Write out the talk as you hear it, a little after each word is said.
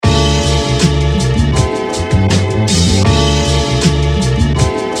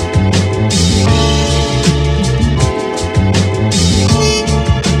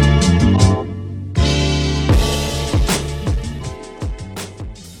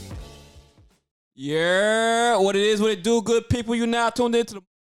Yeah, what it is, what it do, good people. You now tuned into the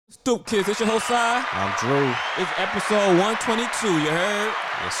Stoop Kids. It's your host, Si. I'm Drew. It's episode 122, you heard?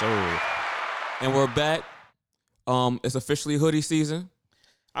 Yes, sir. And we're back. It's officially hoodie season.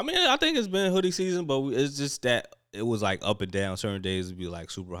 I mean, I think it's been hoodie season, but it's just that it was like up and down. Certain days it'd be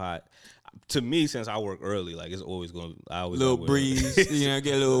like super hot. To me, since I work early, like it's always going to, I always Little wear breeze, you know,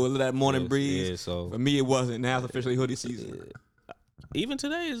 get a little that morning breeze. Yeah, so for me, it wasn't. Now it's officially hoodie season. Even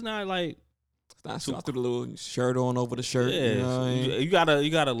today is not like. I threw the little shirt on over the shirt. Yeah, you know what I mean?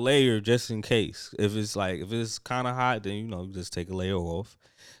 you gotta layer just in case. If it's kind of hot, then you just take a layer off.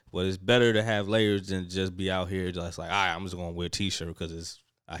 But it's better to have layers than just be out here just like, all right, I'm just gonna wear a t-shirt because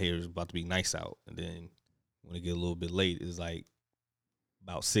I hear it's about to be nice out, and then when it get a little bit late, it's like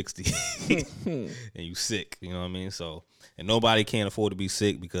about 60, and you sick. You know what I mean? So, and nobody can afford to be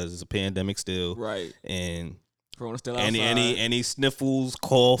sick because it's a pandemic still, Right? And Corona still outside. any sniffles,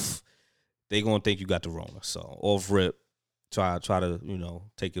 cough, they gonna think you got the Rona. So off rip, try to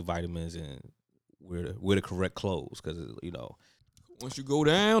take your vitamins and wear the correct clothes because once you go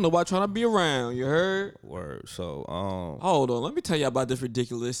down, nobody trying to be around. You heard? Word. So hold on, let me tell you about this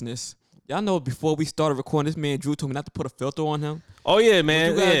ridiculousness. Y'all know before we started recording, this man Drew told me not to put a filter on him. Oh yeah,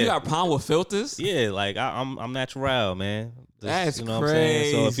 man. You got a problem with filters? Yeah, like I'm natural, man. That's you know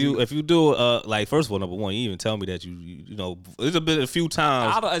crazy. What I'm saying? So if you do like first of all, number one, you even tell me that you there's a few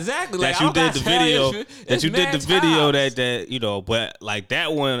times exactly that like, you did the video that but like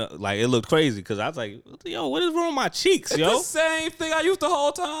that one, like it looked crazy because I was like, yo, what is wrong with my cheeks, it's yo? the same thing I used the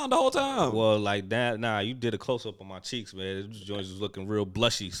whole time. Well, like that, nah, you did a close up on my cheeks, man. These joints was looking real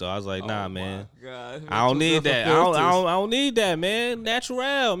blushy, so I was like, nah, man, God, I don't need that. I don't need that, man.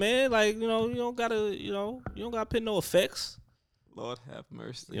 Natural, man. Like you don't gotta put no effects. Lord have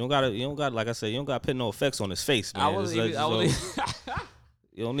mercy. You don't got like I said, you don't got to put no effects on his face, man. You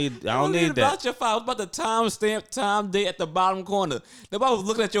don't need that. About your file. I was about the timestamp, time, date at the bottom corner. Nobody was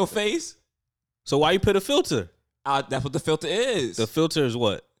looking at your face. So why you put a filter? That's what the filter is. The filter is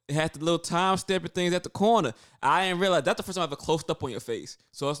what? It has the little timestamp and things at the corner. I didn't realize that's the first time I ever closed up on your face.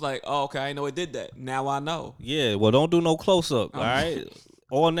 So it's like, oh, okay, I didn't know it did that. Now I know. Yeah, well, don't do no close up, all right?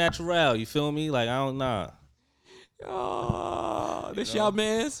 All natural, you feel me? Like Oh, this y'all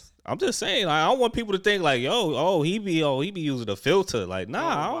man's. I'm just saying, like, I don't want people to think like, he be using a filter. Like, nah.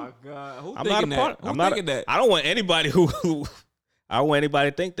 Oh my God, who I'm thinking not a part. That? Who thinking that? I don't want anybody I don't want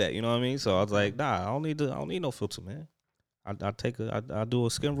anybody to think that. You know what I mean? So I was like, nah, I don't need no filter, man. I do a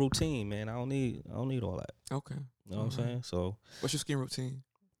skin routine, man. I don't need all that. Okay. You know what I'm saying? So what's your skin routine?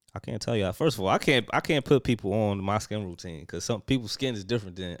 I can't tell you. First of all, I can't put people on my skin routine because some people's skin is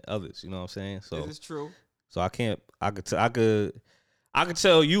different than others. You know what I'm saying? So this is true. So I can't. I could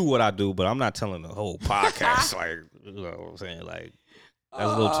tell you what I do, but I'm not telling the whole podcast. Like, you know what I'm saying? Like,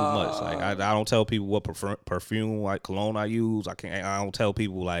 that's a little too much. Like, I don't tell people what perfume, like cologne I use. I don't tell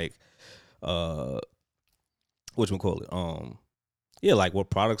people like, whatchamacallit? Yeah, like what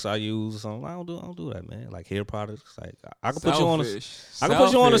products I use. Or something. I don't do that, man. Like hair products. Like I can put you on. I can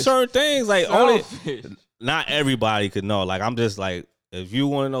put you on to certain things. Like only. Not everybody could know. Like I'm just like. If you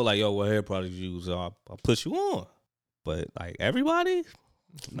want to know, like, yo, what hair products you use, I'll put you on. But, like, everybody?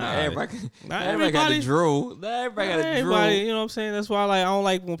 Not everybody got the Drew. Not everybody got the Drew. You know what I'm saying? That's why, like, I don't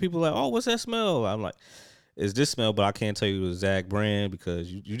like when people are like, oh, what's that smell? I'm like, it's this smell, but I can't tell you the exact brand because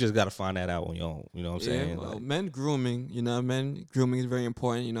you just got to find that out on your own. You know what I'm saying? Well, like, men grooming is very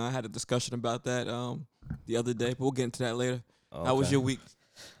important. I had a discussion about that the other day, but we'll get into that later. Okay. How was your week?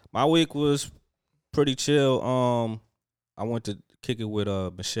 My week was pretty chill. I went to kick it with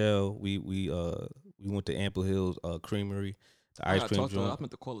Michelle. We went to Ample Hills Creamery, the ice cream joint. I meant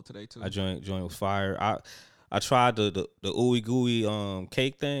to call it today too. I joint was fire. I tried the ooey gooey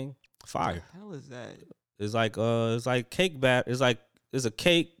cake thing. Fire. What the hell is that? It's like cake bat. It's a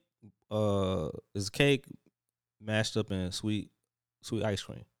cake. It's cake mashed up in sweet ice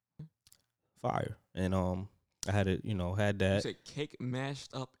cream. Fire. And I had it. Had that. You said cake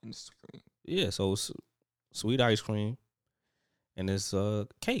mashed up in cream. Yeah. So it's sweet ice cream. And it's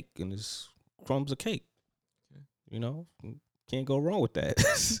cake, and it's crumbs of cake. Okay. Can't go wrong with that.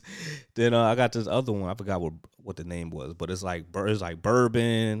 Then I got this other one. I forgot what the name was, but it's like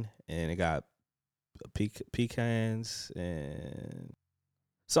bourbon, and it got pecans and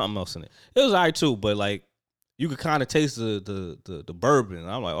something else in it. It was alright too, but like you could kind of taste the bourbon.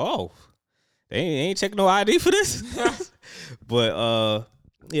 And I'm like, oh, they ain't checking no ID for this. But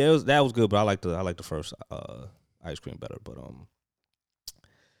yeah, that was good. But I like the first ice cream better. But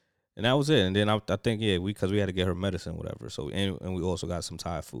and that was it. And then I think because we had to get her medicine, whatever. So and we also got some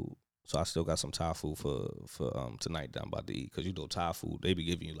Thai food. So I still got some Thai food for tonight that I'm about to eat. Cause you know Thai food, they be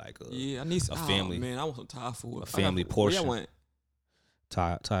giving you like I need some, a family. man, I want some Thai food. A family portion. Where I went?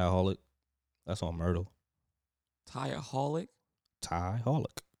 Thaiaholic. That's on Myrtle. Thaiaholic.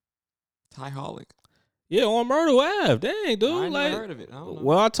 Thaiaholic. Yeah, on Myrtle Ave. Dang, dude. I ain't like, never heard of it. I don't know.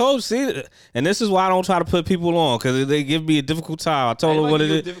 Well, I told you, see, and this is why I don't try to put people on, because they give me a difficult time. I told them what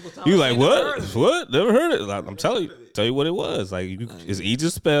it is. You like, what? What? Never heard it. Like, I'm telling you what it was. Like, it's easy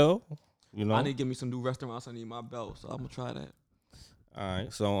to spell. You know. I need to give me some new restaurants. I need my belt, so I'm gonna try that. All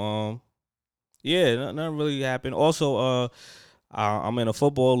right. So, yeah, nothing really happened. Also, I'm in a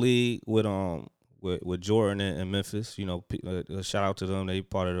football league with Jordan in Memphis. You know, shout out to them. They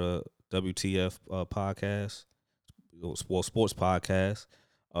part of the WTF podcast, sports podcast.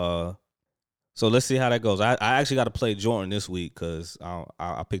 So let's see how that goes. I actually got to play Jordan this week because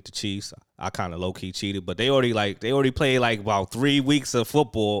I picked the Chiefs. I kind of low key cheated, but they already played like about 3 weeks of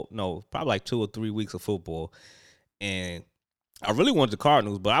football. No, probably like 2 or 3 weeks of football, and I really wanted the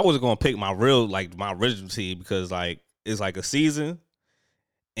Cardinals, but I wasn't gonna pick my original team because like it's like a season,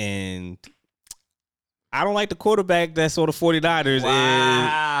 and I don't like the quarterback that's on the 49ers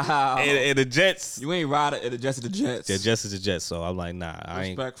and the Jets. You ain't ride it. The Jets is the Jets. The Jets is the Jets. So I'm like, nah, I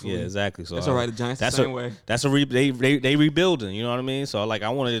ain't. Yeah, exactly. So that's all right. The Giants the same way. That's they rebuilding. You know what I mean? So like, I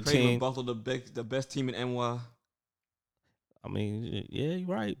wanted a team. Buffalo, the best team in NY. I mean, yeah, you're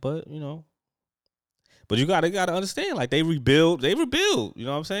right, but you know. But you gotta understand, like they rebuild. You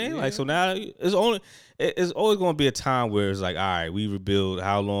know what I'm saying? Yeah. Like so now it's always gonna be a time where it's like, all right, we rebuild.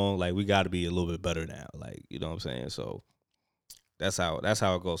 How long? Like we got to be a little bit better now. Like you know what I'm saying? So that's how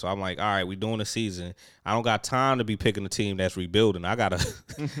it goes. So I'm like, all right, we doing the season. I don't got time to be picking a team that's rebuilding. I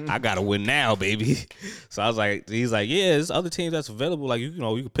gotta win now, baby. So I was like, he's like, yeah, there's other teams that's available. Like you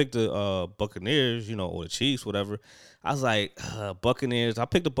can pick the Buccaneers, or the Chiefs, whatever. I was like, Buccaneers. I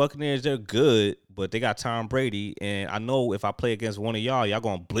picked the Buccaneers. They're good, but they got Tom Brady. And I know if I play against one of y'all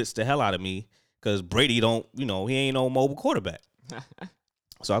going to blitz the hell out of me because Brady don't, he ain't no mobile quarterback.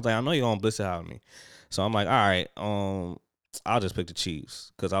 So I was like, I know you're going to blitz the hell out of me. So I'm like, all right, I'll just pick the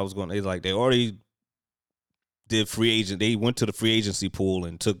Chiefs because I was going to, they already did free agent. They went to the free agency pool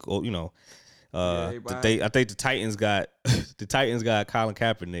and took, I think the Titans got Colin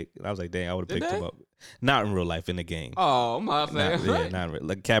Kaepernick. And I was like, dang, I would have picked him up. Not in real life, in the game. Oh, my man. Not in real.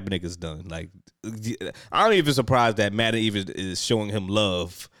 Like Kaepernick is done. Like I don't even surprised that Madden even is showing him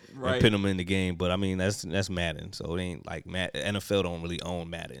love and putting him in the game. But I mean that's Madden, so it ain't like NFL don't really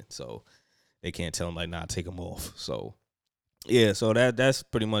own Madden, so they can't tell him like take him off. So yeah, so that's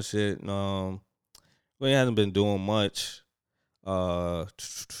pretty much it. We hasn't been doing much. And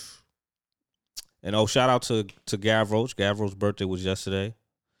shout out to Gav Roach. Gav Roach's birthday was yesterday.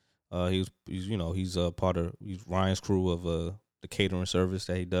 He's part of Ryan's crew of the catering service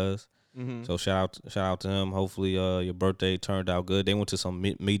that he does. Mm-hmm. So shout out to him. Hopefully your birthday turned out good. They went to some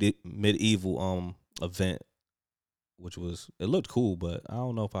medieval event, which it looked cool, but I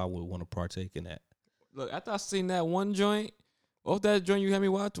don't know if I would want to partake in that. Look, after I seen that one joint, what that joint you had me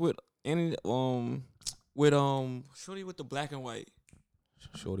watch with Shorty with the black and white.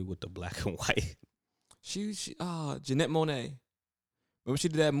 Shorty with the black and white. She Jeanette Monáe. Remember she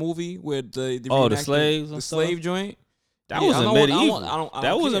did that movie with the slaves, the slave joint. That wasn't medieval.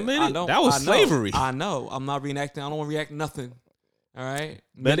 That wasn't medieval. That was slavery. I know. I'm not reenacting. I don't want to react nothing. All right.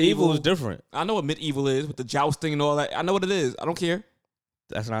 Medieval is different. I know what medieval is with the jousting and all that. I know what it is. I don't care.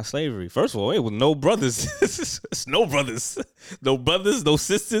 That's not slavery. First of all, it was no brothers. It's no brothers. No brothers, no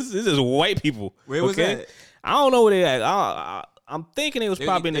sisters. This is white people. Where was that? I don't know where they at. I'm thinking it was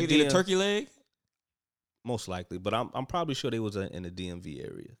probably in the DMV. Turkey leg? Most likely, but I'm probably sure they was in the DMV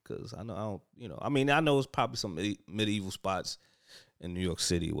area because I know I know it's probably some medieval spots in New York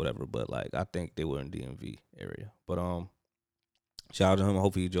City or whatever, but like I think they were in DMV area. But shout out to him.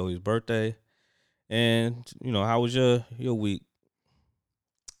 Hopefully Joey's birthday, and how was your week?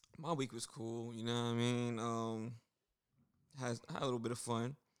 My week was cool. You know what I mean? Had a little bit of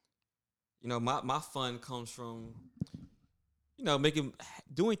fun. My fun comes from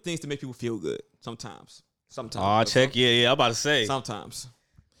doing things to make people feel good. Sometimes. Oh, check. Yeah. I'm about to say. Sometimes.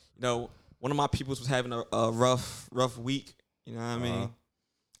 One of my peoples was having a rough week. You know what I mean?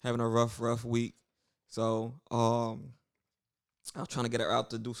 Having a rough week. So, I was trying to get her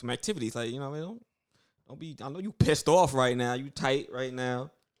out to do some activities. Like, don't be, I know you pissed off right now. You tight right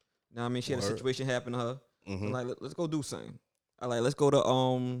now. You know what I mean? She had a situation happen to her. Mm-hmm. I'm like, let's go do something. I like, let's go to,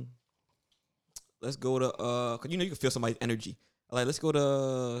 cause you can feel somebody's energy. I like, let's go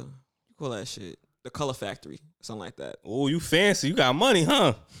to, you call that shit? The Color Factory, something like that. Oh, you fancy. You got money,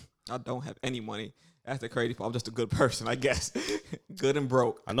 huh? I don't have any money. That's the crazy part. I'm just a good person, I guess. Good and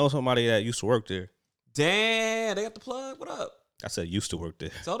broke. I know somebody that used to work there. Damn, they got the plug. What up? I said used to work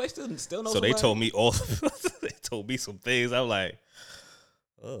there. So they still know. So somebody? they told me they told me some things. I'm like,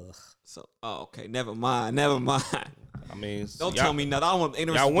 ugh. So okay, never mind. I mean, don't tell me nothing. I don't want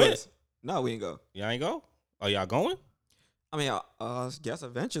ignorance. Y'all went? No, we ain't go. Y'all ain't go? Are y'all going? I mean, I guess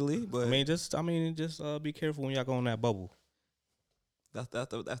eventually, but I mean, just be careful when y'all go in that bubble.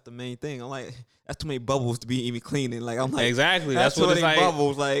 that's the main thing. I'm like, that's too many bubbles to be even cleaning. Like I'm like, exactly. That's what too it's many like.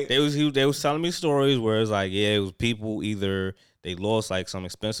 Bubbles, like They was telling me stories where it's like, yeah, it was people either they lost like some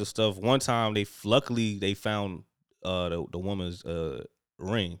expensive stuff. One time luckily they found the woman's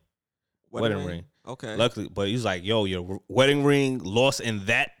ring, wedding ring. Okay. Luckily, but he's like, yo, your wedding ring lost in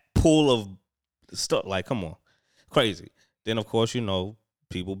that pool of stuff. Like, come on, crazy. Then of course,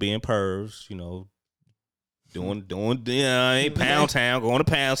 people being pervs, doing Pound Town, going to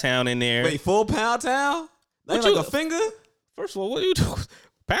Pound Town in there. Wait, full Pound Town? Like a finger? First of all, what are you doing?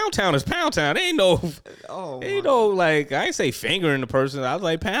 Pound Town is Pound Town. They ain't like, I ain't say fingering the person. I was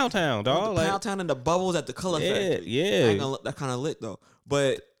like Pound Town, dog. Like, Pound Town and the bubbles at the color factory. Yeah. That kind of lit though.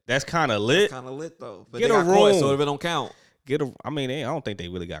 But that's kind of lit. But get they got a room. Caught, so if it don't count. I don't think they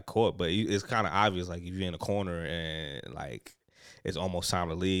really got caught, but it's kind of obvious. Like if you're in a corner and like it's almost time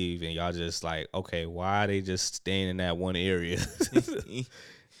to leave, and y'all just like, okay, why are they just staying in that one area?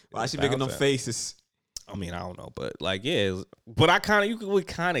 Why is she making them faces? I mean, I don't know, but like, yeah. But you would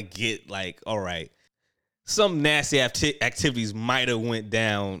kind of get like, all right, some nasty activities might have went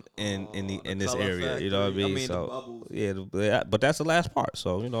down in this area. Factory. You know what I mean? So yeah, but that's the last part.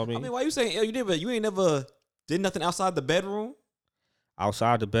 So you know what I mean? I mean, why you saying you ain't never did nothing outside the bedroom?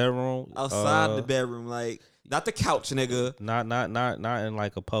 Outside the bedroom? Outside the bedroom, like not the couch, nigga. Not in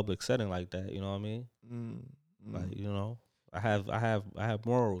like a public setting like that. You know what I mean? Like I have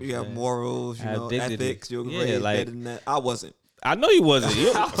morals. You have morals. You know, ethics. You're raised better than that. I wasn't. I know you wasn't.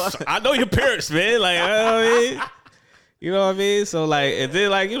 I know your parents, man. Like, you know what I mean? So like, and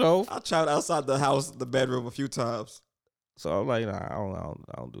then like, I tried outside the house, the bedroom a few times. So I'm like, nah,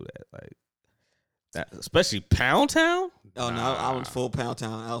 I don't do that. Like, that, especially Pound Town. Oh no, I was full Pound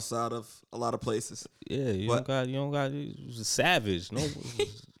Town outside of a lot of places. Yeah, you don't got. You was a savage. No.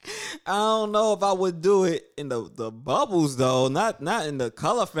 I don't know if I would do it in the bubbles though. Not in the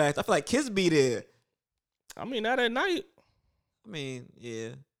color facts. I feel like kids be there. I mean, not at night. I mean, yeah.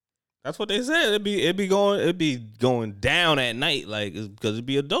 That's what they said. It'd be going down at night, like because it'd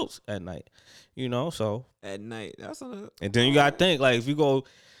be adults at night, So at night, and then you gotta think like if you go,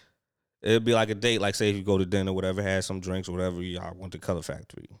 it'd be like a date. Like say if you go to dinner, whatever, had some drinks or whatever, y'all went to Color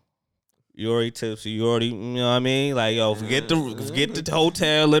Factory. You already tipsy. You already, you know what I mean? Like yo, forget the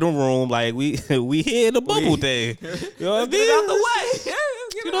hotel little room. Like we here in the bubble thing. You know what I mean? Get out the way.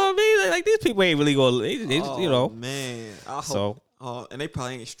 You know what I mean? Like these people ain't really going. Man, I hope. So. And they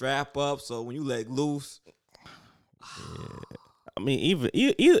probably ain't strap up, so when you let loose. Yeah. I mean, even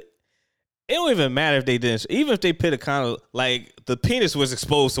it don't even matter if they didn't. Even if they put a kind of like the penis was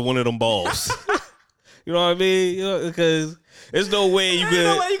exposed to one of them balls. You know what I mean? Because there's no way you could.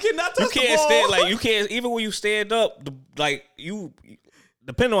 No way you cannot touch you can't the ball. stand like you can't even when you stand up.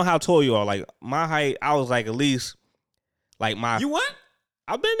 Depending on how tall you are, like my height, I was like at least like my. You went?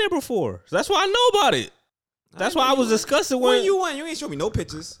 I've been there before, so that's why I know about it. That's why I was discussing when you went. You ain't show me no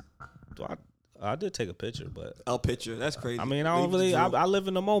pictures. I did take a picture, but a picture. That's crazy. I mean, I don't really. I live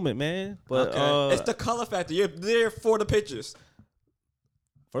in the moment, man. But it's the color factor. You're there for the pictures.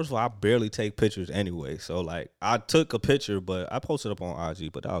 First of all, I barely take pictures anyway. So like, I took a picture, but I posted up on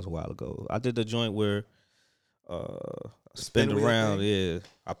IG. But that was a while ago. I did the joint where spin around. Thing? Yeah,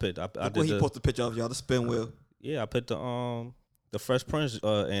 I did. He posted a picture of y'all the spin wheel. Yeah, I put the Fresh Prince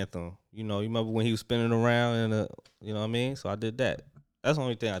anthem. You remember when he was spinning around and you know what I mean? So I did that. That's the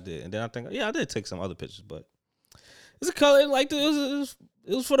only thing I did. And then I think, yeah, I did take some other pictures, but it's a color like it was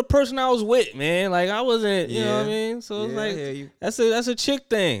for the person I was with, man. Like I wasn't, you know what I mean? So it's like that's a chick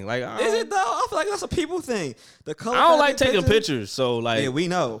thing. Like is it though? I feel like that's a people thing. The color. I don't like taking pictures, so like we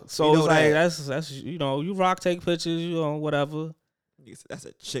know. So it's like that's you rock take pictures, whatever. That's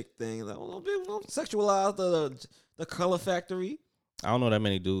a chick thing. Like, don't sexualize the Color Factory. I don't know that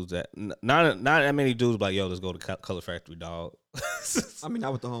many dudes that not that many dudes like let's go to Color Factory, dog. I mean,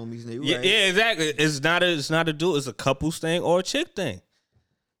 not with the homies. Yeah, right. Yeah, exactly. It's not a dude. It's a couples thing or a chick thing.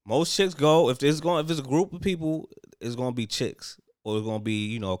 Most chicks go if it's a group of people, it's gonna be chicks or it's gonna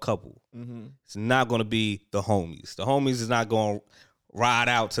be a couple. Mm-hmm. It's not gonna be the homies. The homies is not gonna ride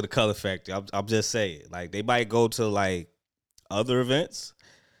out to the Color Factory. I'm just saying, like they might go to like other events.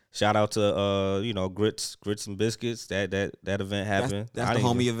 Shout out to grits and biscuits. That event happened. That's the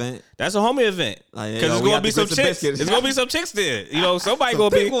homie event. That's a homie event. Because it's gonna be some chicks. It's gonna be some chicks there. Somebody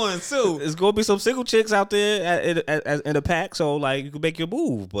gonna be ones too. It's gonna be some single chicks out there in the pack. So like you can make your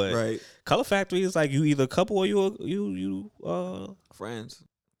move. But right. Color Factory is like you either a couple or you friends.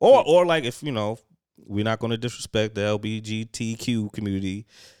 Or like if we're not gonna disrespect the LGBTQ community,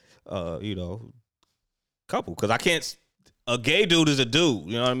 couple, because I can't. A gay dude is a dude.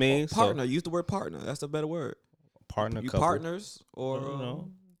 You know what I mean? Partner. Use the word partner. That's a better word. Partner. You couple. Partners, or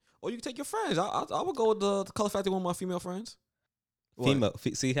or you can take your friends. I would go with the Color Factory. One of my female friends. Female.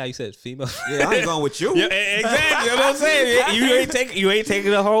 See how you said female? Yeah, I ain't going with you. Yeah, exactly. You know what I'm saying? You ain't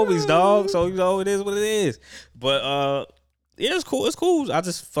taking the homies, dog. So it is what it is. But yeah, it's cool. It's cool. I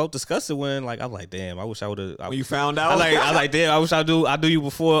just felt disgusted when I'm like, damn. I wish I would have. When you found out, I like, damn. I wish I do you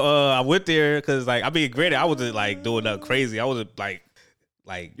before I went there, because granted, I wasn't doing nothing crazy. I wasn't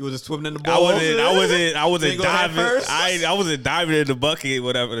like you was just swimming in the ball. I wasn't diving. I wasn't diving in the bucket,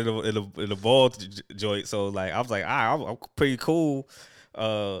 whatever, in the ball joint. So I was like, I'm pretty cool.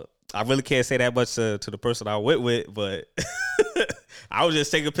 I really can't say that much to the person I went with, but I was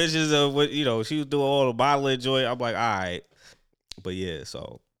just taking pictures of what she was doing all the modeling joint. I'm like, all right. But yeah,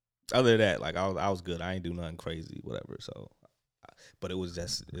 so other than that, I was good. I ain't do nothing crazy, whatever. So, but it's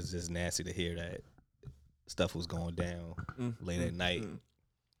just nasty to hear that stuff was going down late at night.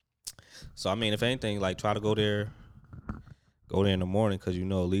 So if anything, try to go there in the morning, because at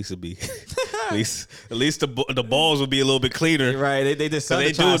least it'd be at least the balls would be a little bit cleaner. Right? They just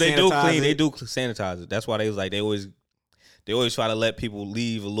they do clean. They do sanitize it. That's why they was they always try to let people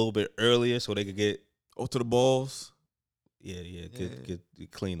leave a little bit earlier so they could get to the balls. Yeah. Get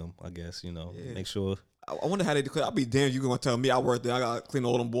clean them, I guess, make sure. I wonder how they do. I'll be damned. You gonna tell me I work there? I gotta clean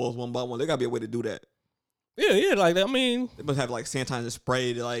all them balls one by one. There gotta be a way to do that. Yeah. They must have sanitizer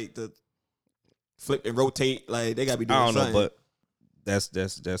spray to flip and rotate. They gotta be doing. I don't something. know, but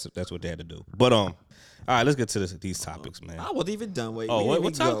that's what they had to do. But all right, let's get to these topics, man. I wasn't even done. Wait,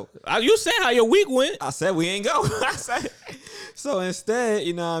 what topic? You said how your week went. I said we ain't go. So instead,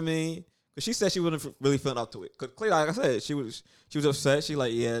 you know what I mean. Cause she said she wasn't really feeling up to it. Cause clearly, like I said, she was upset. She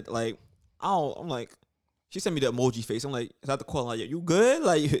I'm like, she sent me the emoji face. I'm like, is that the call? Like, you good?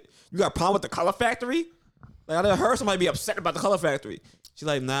 You got a problem with the Color Factory? I never heard somebody be upset about the Color Factory. She's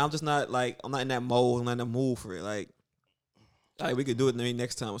like, nah, I'm just not I'm not in that mode. I'm not in the mood for it. We could do it maybe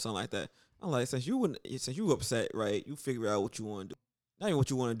next time or something like that. I'm like, since you upset, right? You figure out what you want to do. Not even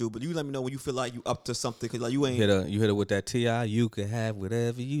what you want to do, but you let me know when you feel like you up to something. Cause you ain't you hit her with that T.I. You can have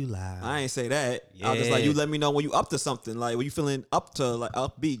whatever you like. I ain't say that. Yeah. I was just you let me know when you up to something. When you feeling up to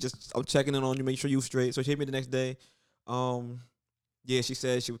upbeat. Just I'm checking in on you, make sure you straight. So she hit me the next day. Yeah, she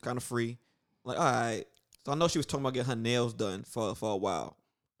said she was kind of free. All right. So I know she was talking about getting her nails done for a while.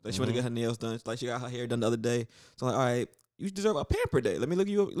 She wanted to get her nails done. She got her hair done the other day. So all right, you deserve a pamper day. Let me give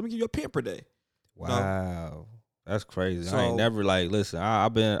you a pamper day. Wow. That's crazy. So, I ain't never listen,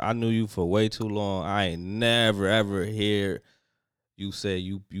 I knew you for way too long. I ain't never ever hear you say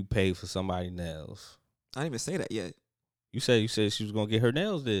you paid for somebody's nails. I didn't even say that yet. You said she was gonna get her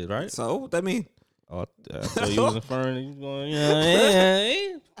nails did, right? So what that mean? Oh, I thought you was inferring that you was going,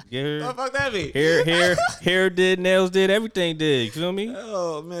 get her. What the fuck that mean? Hair did, nails did, everything did. You feel me?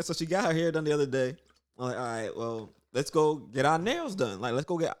 Oh man, so she got her hair done the other day. I'm like, all right, well, let's go get our nails done. Let's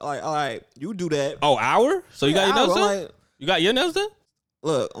go get all right, you do that. Oh, hour? So you got your nails done? You got your nails done?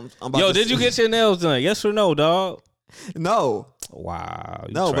 Look, I'm about Yo, to did you get your nails done? Yes or no, dog? No. Wow.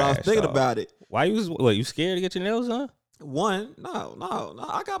 No, but I was thinking about it. Why you scared to get your nails done? No.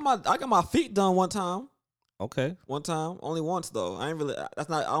 I got my feet done one time. Okay. One time, only once though. I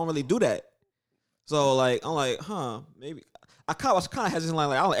don't really do that. So I'm like, maybe. I was kind of hesitant,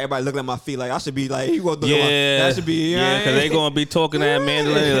 I don't let everybody look at my feet. I should be you gonna do that should be because they gonna be talking at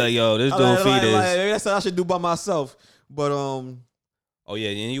Mandalay yo, this dude feet is. Maybe that's what I should do by myself. But oh yeah,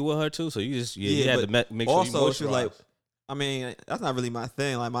 and you with her too, so you just you had to make sure also, you moisturize. she was that's not really my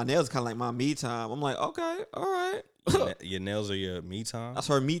thing. My nails kind of like my me time. I'm like, okay, all right. Your nails are your me time. That's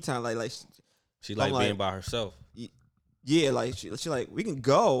her me time. She like being by herself. Yeah, she we can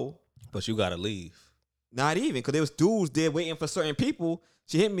go, but you gotta leave. Not even, because there was dudes there waiting for certain people.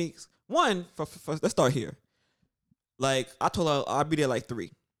 She hit me. Let's start here. I told her I'll be there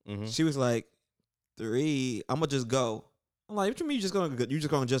 3. Mm-hmm. She was like, 3, I'm going to just go. I'm like, what you mean you just going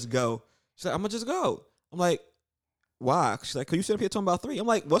to just go? She's like, I'm going to just go. I'm like, why? She's like, 'cause you sit up here talking about 3. I'm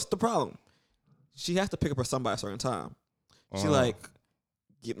like, what's the problem? She has to pick up her son by a certain time. She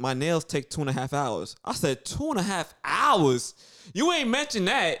my nails take 2.5 hours. I said, 2.5 hours? You ain't mentioned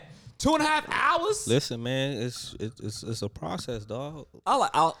that. 2.5 hours. Listen, man, it's a process, dog.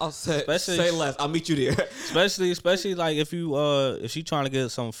 I'll say less. I'll meet you there. Especially like if she trying to get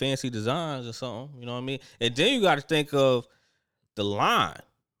some fancy designs or something, you know what I mean? And then you got to think of the line,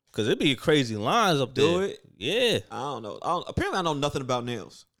 because it'd be crazy lines up there. Do it? Yeah. I don't know. Apparently, I know nothing about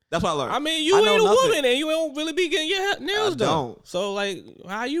nails. That's what I learned. I mean, you ain't a woman and you don't really be getting your nails done. Don't. So, like,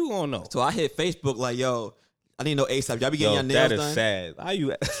 how you gonna know? So I hit Facebook like, yo, I need to know ASAP. Y'all be getting your nails done? That is sad. How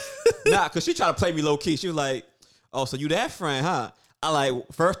you? Nah, because she tried to play me low key. She was like, oh, so you that friend, huh? I like,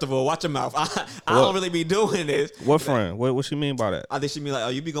 first of all, watch your mouth. I don't really be doing this. What friend? What she mean by that? I think she mean like, oh,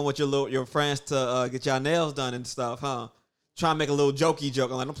 you be going with your friends to get your nails done and stuff, huh? Trying to make a little jokey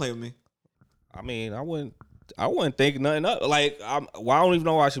joke. I'm like, don't play with me. I mean, I wouldn't think nothing up. Like, I don't even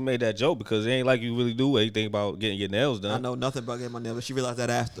know why she made that joke, because it ain't like you really do anything about getting your nails done. I know nothing about getting my nails, but she realized that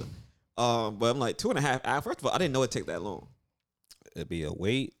after. But I'm like, 2.5 hours. First of all, I didn't know it'd take that long. It'd be a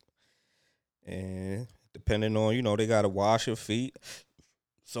wait, and depending on, they gotta wash your feet,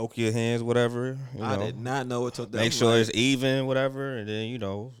 soak your hands, whatever. I did not know it took that long. Make sure it's even, whatever, and then you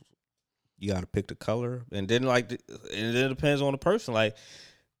gotta pick the color, and then and then it depends on the person. Like,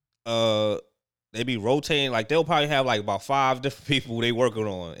 they be rotating. Like, they'll probably have like about 5 different people they working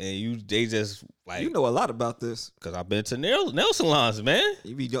on, and they just like, you know a lot about this, because I've been to nail salons, man.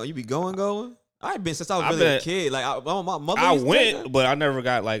 You be going. I ain't been since I was really a kid. Like, my mother. I went, but I never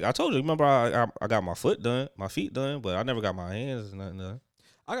got, like I told you. Remember, I got my feet done, but I never got my hands nothing done.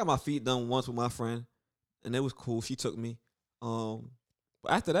 I got my feet done once with my friend, and it was cool. She took me. But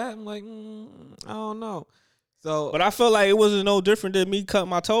after that, I'm like, I don't know. So, but I felt like it wasn't no different than me cutting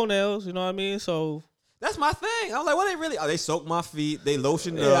my toenails. You know what I mean? So that's my thing. I was like, what they really? Oh, they soak my feet. They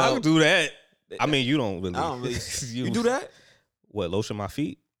lotion. Yeah, I can do that. I mean, you don't really. I don't really. You do that? What, lotion my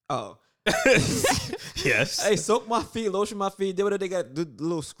feet? Oh. Yes. Hey, soak my feet, lotion my feet. Do whatever they got, do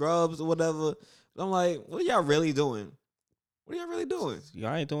little scrubs or whatever. I'm like, what are y'all really doing? What are y'all really doing?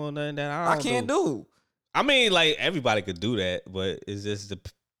 Y'all ain't doing nothing that I can't do. I mean, like, everybody could do that, but it's just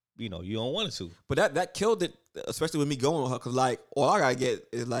you don't want it to. But that killed it, especially with me going with her, because like all I gotta get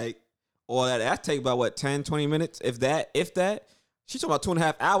is like all that take about what 10, 20 minutes, if that. She's talking about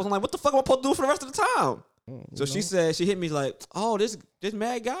 2.5 hours. I'm like, what the fuck am I supposed to do for the rest of the time? So she said, she hit me like, oh, this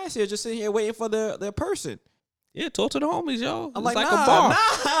mad guy's here just sitting here waiting for their person. Yeah, talk to the homies, yo. I'm it's like, a bar.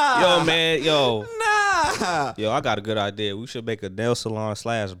 Nah. Yo, man, yo. Nah. Yo, I got a good idea. We should make a nail salon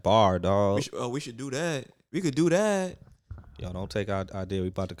 / bar, dog. We should do that. We could do that. Yo, don't take our idea. We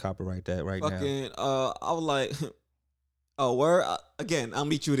about to copyright that right now. I was like, oh, word? Again, I'll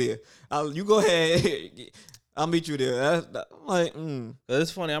meet you there. You go ahead. I'll meet you there. I'm like,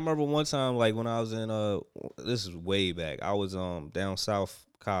 It's funny. I remember one time, like, when I was in, this is way back. I was down south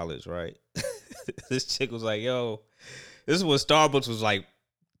college, right? This chick was like, yo, this is when Starbucks was, like,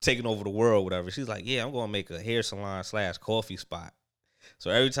 taking over the world, whatever. She's like, yeah, I'm going to make a hair salon / coffee spot. So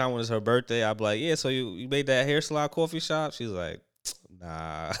every time when it's her birthday, I'd be like, yeah, so you made that hair salon coffee shop? She's like,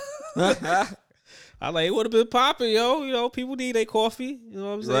 nah. I like, it would have been popping, yo. People need their coffee. You know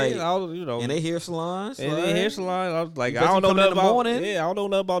what I'm saying? Right. And they hair salons. And they hair salons. I was like, I don't know nothing about. Yeah, I don't know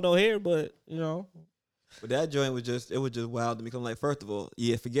nothing about no hair, but But that joint was just wild to me. I'm like, first of all,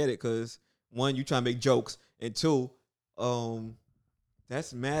 yeah, forget it, because one, you trying to make jokes, and two,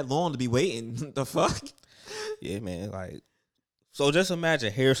 that's mad long to be waiting. The fuck? Yeah, man. Like, so just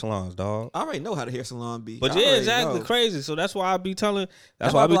imagine hair salons, dog. I already know how the hair salon be. But yeah, exactly, crazy. So that's why I be telling.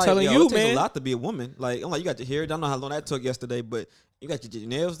 That's why I be telling you, it man. It takes a lot to be a woman. Like, I'm like, you got your hair. I don't know how long that took yesterday, but you got your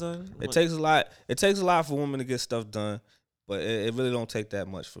nails done. It takes a lot. It takes a lot for women to get stuff done, but it really don't take that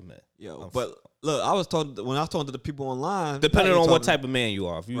much for men. But look, I was talking to the people online. Depending on what type of man you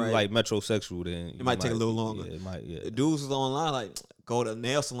are. If you right. like metrosexual, then it might take a little longer. Yeah, it might. Yeah. The dudes is online like, go to a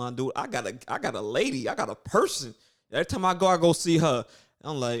nail salon, dude. I got a lady. I got a person. Every time I go see her.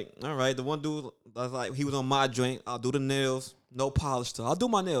 I'm like, all right. The one dude, I was like, he was on my joint. I'll do the nails, no polish. I'll do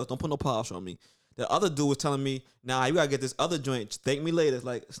my nails. Don't put no polish on me. The other dude was telling me, nah, you gotta get this other joint. Thank me later. It's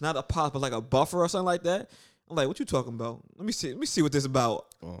like, it's not a polish, but like a buffer or something like that. I'm like, what you talking about? Let me see what this about.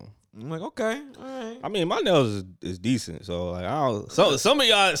 I'm like, okay, all right. I mean, my nails is decent, so like, I don't. So some of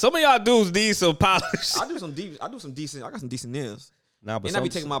y'all dudes need some polish. I got some decent nails. Nah, but and I be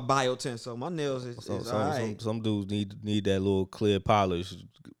taking my biotin, so my nails is all right. Some dudes need that little clear polish,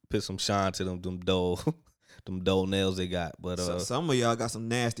 put some shine to them dull nails they got. But so some of y'all got some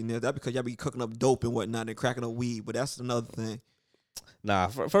nasty nails. That's because y'all be cooking up dope and whatnot and cracking up weed. But that's another thing. Nah,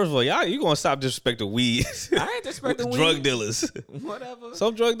 first of all, y'all, you gonna stop disrespecting weed. I ain't disrespecting weed. Drug dealers. Whatever.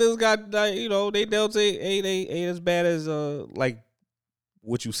 Some drug dealers got, they nails ain't as bad as like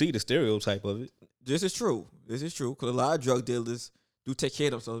what you see, the stereotype of it. This is true. Because a lot of drug dealers, do take care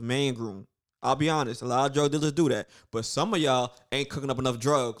of themselves, man groom. I'll be honest, a lot of drug dealers do that, but some of y'all ain't cooking up enough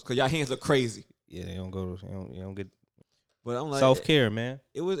drugs because y'all hands look crazy. Yeah, they don't go. You don't get But I'm like, self care, man.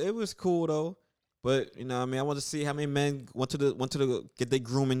 It was cool though. But you know, what I mean, I want to see how many men went to the get their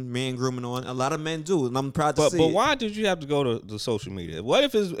man grooming on. A lot of men do, and I'm proud to see. But it. why did you have to go to the social media? What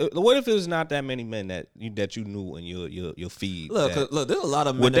if it's not that many men that you knew in your feed? Look, there's a lot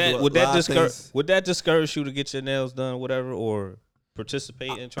of men. Would that discourage you to get your nails done, or whatever, or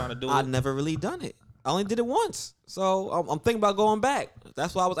participate in trying to do it? I never really done it. I only did it once, so I'm thinking about going back.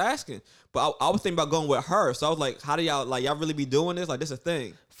 That's why I was asking. But I was thinking about going with her. So I was like, how do y'all really be doing this? Like, this is a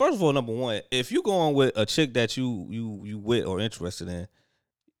thing. First of all, number one, if you going with a chick that you with or interested in,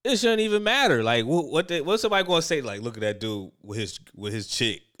 it shouldn't even matter. Like, what's somebody gonna say? Like, look at that dude with his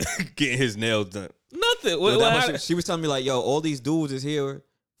chick getting his nails done. Nothing. She was telling me like, yo, all these dudes is here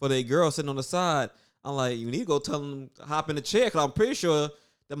for their girl sitting on the side. I'm like, you need to go tell them to hop in the chair, because I'm pretty sure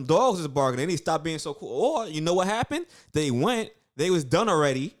them dogs is barking. They need to stop being so cool. Or you know what happened? They was done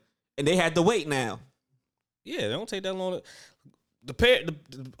already, and they had to wait now. Yeah, they don't take that long.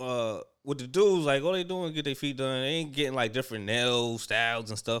 With the dudes, like, all they doing is get their feet done. They ain't getting like different nail styles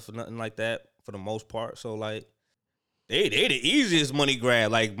and stuff or nothing like that for the most part. So like, they the easiest money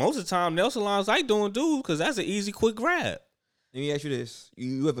grab. Like, most of the time, nail salons like doing dudes because that's an easy, quick grab. Let me ask you this: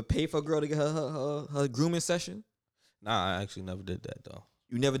 you ever pay for a girl to get her grooming session? Nah, I actually never did that though.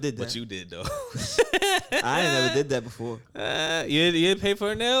 You never did that, but you did though. I ain't never did that before. You didn't pay for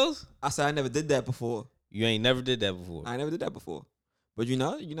her nails? I said I never did that before. You ain't never did that before. I never did that before. But you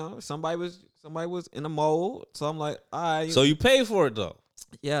know, somebody was in a mold, so I'm like, all right. So you paid for it though.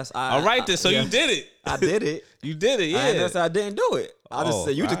 Yes. All right then. So yes. You did it. I did it. You did it. Yeah. I didn't do it. I just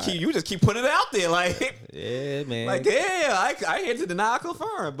said you just keep putting it out there, like. Yeah, man. Like, yeah, I had to deny,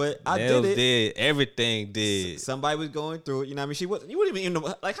 confirm, but I Nails did it. Did everything did. Somebody was going through it. You know what I mean? You wouldn't even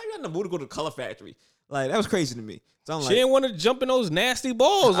like, how you got in the mood to go to the Color Factory? Like, that was crazy to me. So I'm she didn't want to jump in those nasty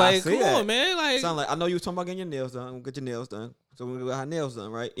balls. Like, come on, man. Like, so I'm like, I know you was talking about getting your nails done. Get your nails done. So we're gonna get her nails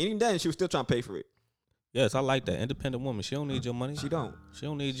done, right? Even then, she was still trying to pay for it. Yes, I like that. Independent woman. She don't need your money. She don't. She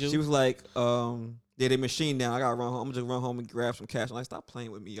don't need you. She was like, yeah, they machine down. I gotta run home. I'm just run home and grab some cash. I'm like, stop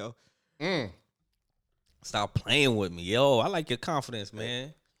playing with me, yo. Stop playing with me, yo. I like your confidence,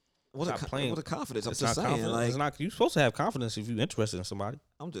 man. What's a confidence? I'm it's just saying. Confidence. Like, it's not. You supposed to have confidence if you're interested in somebody.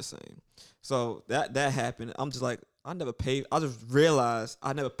 I'm just saying. So that happened. I'm just like, I never paid. I just realized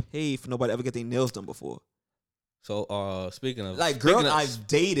I never paid for nobody to ever get their nails done before. So speaking of like girls I've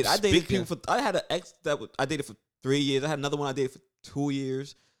dated, I dated people I had an ex that I dated for 3 years. I had another one I dated for 2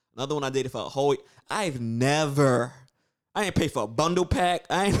 years. Another one I dated for a whole year. I ain't paid for a bundle pack.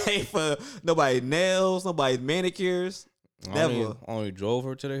 I ain't paid for nobody's nails, nobody's manicures. Never. Only drove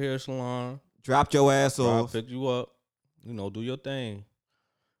her to the hair salon. Dropped your ass off. Picked you up. Do your thing.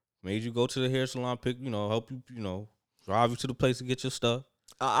 Made you go to the hair salon. Help you. Drive you to the place to get your stuff.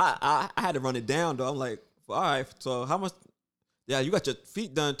 I had to run it down though. I'm like, all right. So how much? Yeah, you got your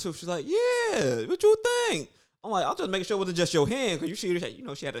feet done too. She's like, yeah. What you think? I'm like, I'm just making sure it wasn't just your hand, because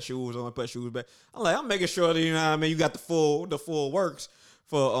she had the shoes on, put shoes back. I'm like, I'm making sure that you got the full works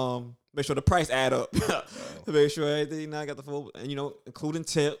for make sure the price add up. To make sure everything I got the full, and including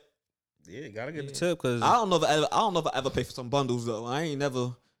tip. Yeah, you gotta get the tip, because I don't know if I ever pay for some bundles though. I don't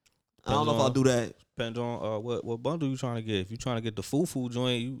know if I'll do that. Depends on what bundle you trying to get. If you trying to get the fufu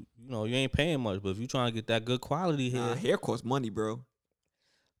joint, you ain't paying much. But if you trying to get that good quality hair, hair costs money, bro.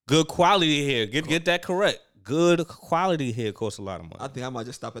 Good quality hair. Get that correct. Good quality hair costs a lot of money. I think I might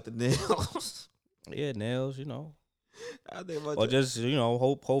just stop at the nails. Yeah, nails. I think or just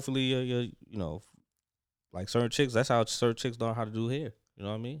hopefully you like certain chicks. That's how certain chicks learn how to do hair. You know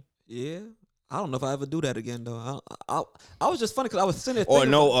what I mean? Yeah. I don't know if I ever do that again though. I was just funny because I was sitting there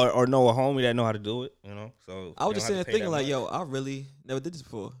thinking, or know a homie that know how to do it. So I was just sitting there thinking like, yo, I really never did this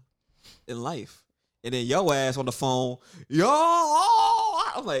before in life. And then your ass on the phone,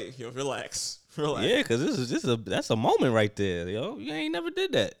 I'm like, yo, relax. Yeah, because that's a moment right there, yo. You ain't never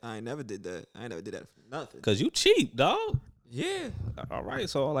did that. I ain't never did that for nothing. Because you cheap, dog. Yeah. All right,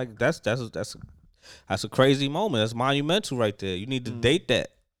 so like that's a crazy moment. That's monumental right there. You need to date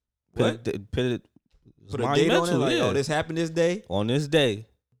that. Put a date on it. Like, oh, this happened this day. On this day.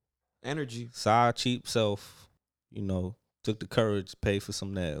 Energy. Side cheap self, took the courage to pay for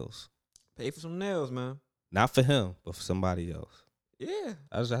some nails. Pay for some nails, man. Not for him, but for somebody else. Yeah.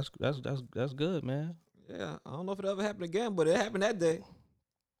 That's good, man. Yeah. I don't know if it'll ever happen again, but it happened that day.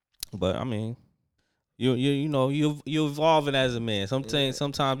 But I mean, you evolving as a man.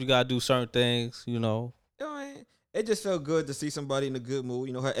 Sometimes you gotta do certain things, It just felt good to see somebody in a good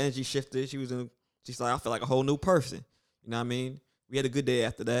mood. Her energy shifted. She's like, I feel like a whole new person. You know what I mean? We had a good day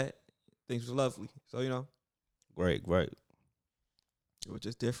after that. Things was lovely. So Great. it was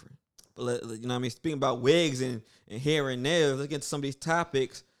just different. But you know what I mean? Speaking about wigs and hair and nails, let's get into some of these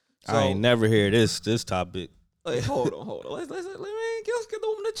topics. So, I ain't never hear this topic. Hey, hold on. Let's give the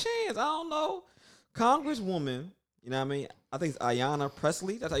woman a chance. I don't know. Congresswoman, you know what I mean? I think it's Ayanna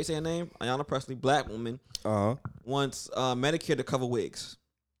Pressley. That's how you say her name? Ayanna Pressley, black woman, wants Medicare to cover wigs.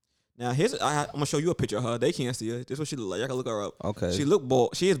 Now, I'm going to show you a picture of her. They can't see her. This is what she look like. Y'all can look her up. Okay. She look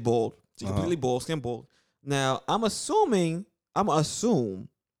bald. She is bald. She's completely bald, skin bald. Now, I'm assuming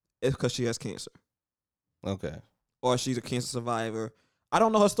it's because she has cancer. Okay. Or she's a cancer survivor. I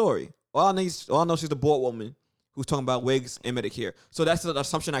don't know her story. All I know she's a bald woman who's talking about wigs and Medicare. So that's an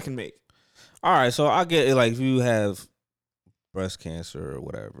assumption I can make. All right, so I get it. Like, if you have breast cancer or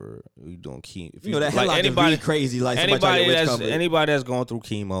whatever, you doing chemo. If That headline like anybody crazy. Like anybody that's going through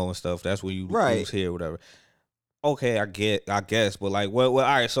chemo and stuff. That's where you lose hair or whatever. Okay, I guess, but like, what? All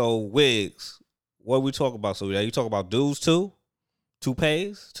right, so wigs. What we talk about? So you talk about dudes too,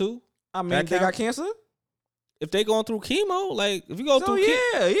 toupees too. I mean, they got cancer. If they going through chemo, like if you go through,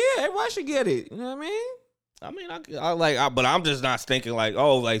 everybody should get it. You know what I mean? But I'm just not thinking like,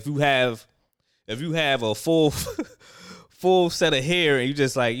 oh, like if you have a full set of hair and you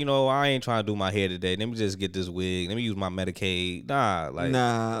just like, I ain't trying to do my hair today. Let me just get this wig. Let me use my Medicaid.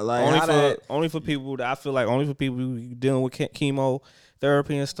 Only for people that I feel like only for people who dealing with chemo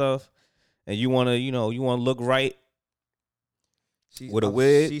therapy and stuff, and you wanna look right. With a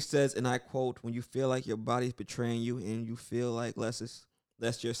wig. She says, and I quote, "When you feel like your body's betraying you and you feel like less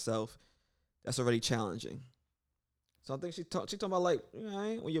yourself, that's already challenging." So I think she talking about like,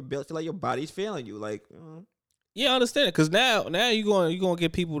 when you feel like your body's failing you, like. Yeah, I understand it, because now you're going to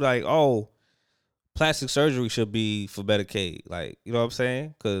get people like, oh, plastic surgery should be for Medicaid, like, you know what I'm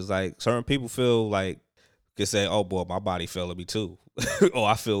saying? Because like certain people feel like can say, oh boy, my body failing me too, or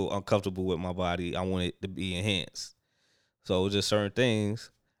I feel uncomfortable with my body, I want it to be enhanced. So just certain things,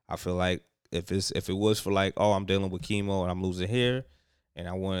 I feel like if it was for like, oh, I'm dealing with chemo and I'm losing hair, and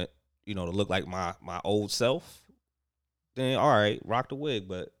I want to look like my old self, then all right, rock the wig.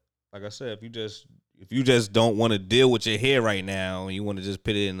 But like I said, if you just don't want to deal with your hair right now and you want to just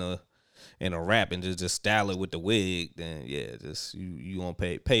put it in a wrap and just style it with the wig, then yeah, just you gonna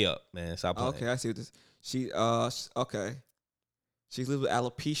pay up, man. Stop playing. Okay, I see what this. She okay. She lives with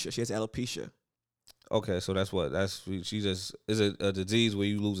alopecia. She has alopecia. Okay, so she just is a disease where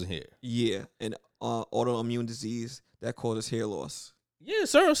you losing hair. Yeah, an autoimmune disease that causes hair loss. Yeah,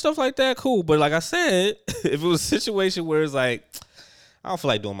 certain stuff like that, cool. But like I said, if it was a situation where it's like, I don't feel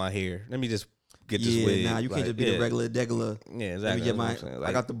like doing my hair, let me just get this wig. Nah, you can't just be the regular degular. Yeah, exactly. Let me get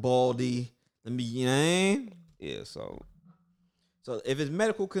I got the baldy. Let me, Yeah, so if it's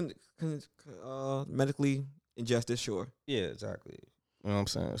medically ingested, sure. Yeah, exactly. You know what I'm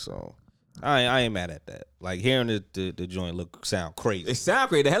saying? So I ain't mad at that. Like hearing the joint sound crazy. It sound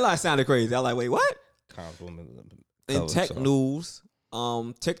crazy. The headline sounded crazy. I was like, wait, what? In tech news,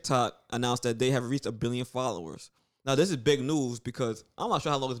 TikTok announced that they have reached 1 billion followers. Now this is big news because I'm not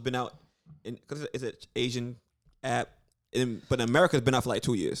sure how long it's been out. Because it's an Asian app, but in America it's been out for like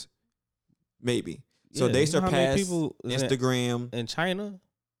 2 years, maybe. So they surpassed Instagram in China.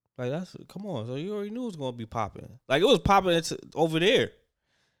 Like come on. So you already knew it was gonna be popping. Like it was popping over there.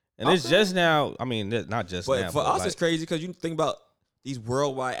 And it's just now. I mean, not just now. But for us, it's crazy because you think about these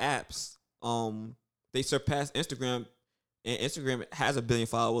worldwide apps. They surpassed Instagram, and Instagram has 1 billion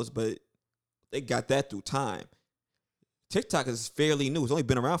followers, but they got that through time. TikTok is fairly new. It's only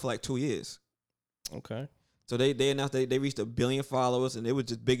been around for like 2 years. Okay. So they announced they reached 1 billion followers, and it was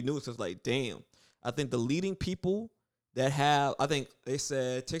just big news. So it's like, damn. I think the leading people that have, I think they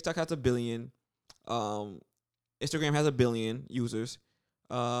said TikTok has 1 billion, Instagram has 1 billion users.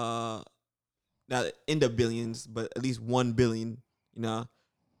 Not in the billions, but at least 1 billion.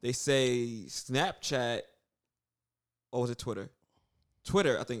 They say Snapchat, or was it Twitter?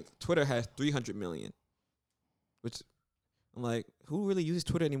 I think Twitter has 300 million, which I'm like, who really uses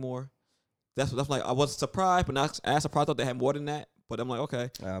Twitter anymore? That's like, I wasn't surprised, but not as surprised. I thought they had more than that, but I'm like, okay.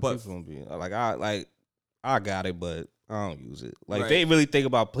 But people gonna be I got it, but I don't use it. Like they really think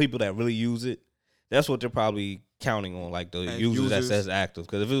about people that really use it. That's what they're probably counting on, like the users that says active.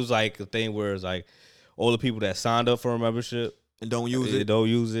 Because if it was like a thing where it's like all the people that signed up for a membership and don't use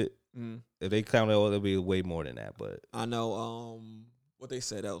it, if they count it, it'll be way more than that. But I know what they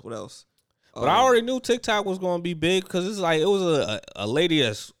said. What else? But I already knew TikTok was going to be big because it's like it was a lady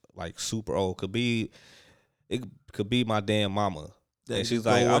that's like super old. It could be my damn mama. And she's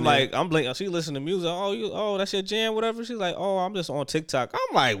like, I'm blinking. She listen to music. Oh, that's your jam, whatever. She's like, oh, I'm just on TikTok.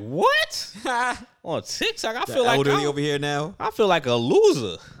 I'm like, what? On TikTok? I feel like elderly over here now. I feel like a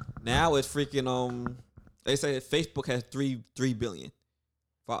loser. Now it's freaking They say that Facebook has 3 billion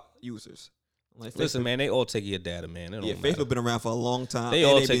users. Like, listen, man, they all take your data, man. Facebook been around for a long time.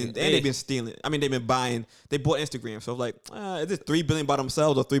 They've been stealing. I mean, they've been buying. They bought Instagram, so like, is it 3 billion by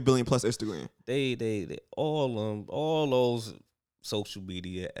themselves or 3 billion plus Instagram? They all those social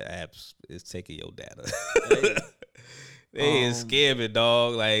media apps is taking your data. They is scamming,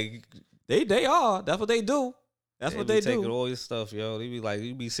 dog. Like they are. That's what they do. That's what they do. Taking all your stuff, yo. They be like,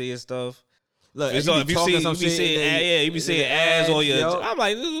 you be seeing stuff. Look, you be seeing ads on your. Yo. I'm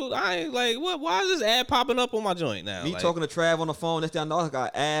like, I ain't like, what? Why is this ad popping up on my joint now? Me talking to Trav on the phone. This time, I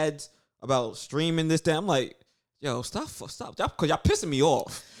got ads about streaming this time. I'm like, yo, stop, because y'all pissing me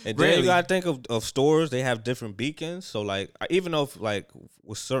off. And then you gotta think of stores. They have different beacons. So like, even though like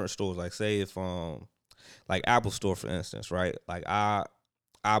with certain stores, like say if like Apple Store for instance, right? Like I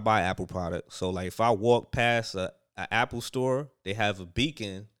buy Apple products. So like if I walk past a Apple store, they have a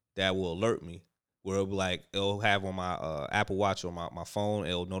beacon that will alert me, where it'll be like, it'll have on my Apple Watch or my phone,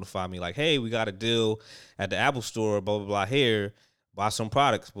 it'll notify me like, hey, we got a deal at the Apple Store, blah, blah, blah, here, buy some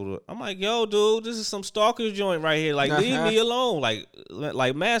products. I'm like, yo, dude, this is some stalker joint right here. Like, leave me alone.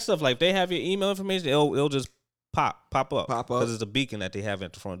 Like mad stuff. Like, if they have your email information, it'll just pop up. Because it's a beacon that they have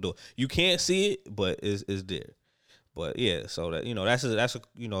at the front door. You can't see it, but it's there. But yeah, so that, that's a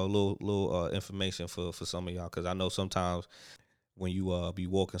little information for some of y'all, because I know sometimes when you be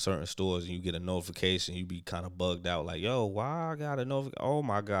walking certain stores and you get a notification, you be kind of bugged out, like, yo, why I got a notification? Oh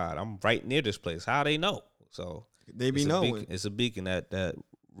my God, I'm right near this place. How they know? So they be knowing. It's a beacon that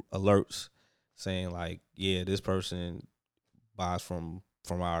alerts, saying like, yeah, this person buys from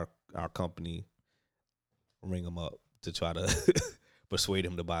our company. Ring them up to try to persuade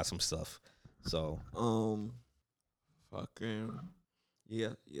him to buy some stuff. So fucking yeah.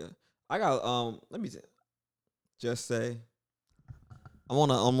 I got let me just say, I'm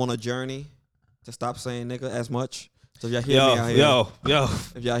on a journey to stop saying nigga as much. So if y'all hear me out here, yo,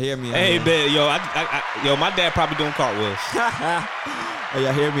 if y'all hear me out hey, here, man, yo, my dad probably doing cartwheels. If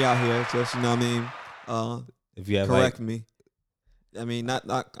y'all hear me out here, just, you know what I mean, if you have correct me. I mean, not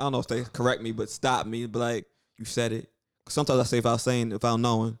I don't know if they correct me, but stop me. But like, you said it. Sometimes I say without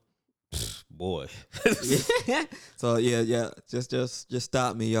knowing. Boy. So yeah, just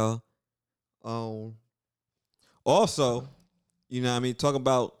stop me, y'all. Also, you know what I mean, talk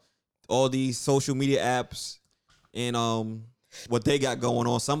about all these social media apps and what they got going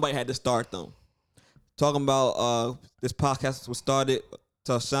on. Somebody had to start them. Talking about this podcast was started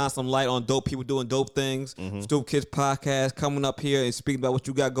to shine some light on dope people doing dope things. Stoop Kids Podcast coming up here and speaking about what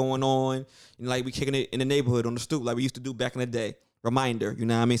you got going on. And like we kicking it in the neighborhood on the stoop like we used to do back in the day. Reminder, you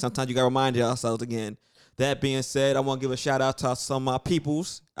know what I mean? Sometimes you got to remind ourselves again. That being said, I want to give a shout out to some of our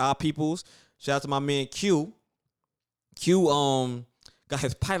peoples. Shout out to my man Q. Q got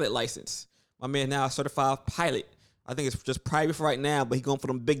his pilot license. My man now a certified pilot. I think it's just private for right now, but he going for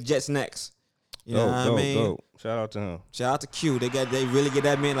them big jets next. You know what I mean? Go. Shout out to him. Shout out to Q. They really get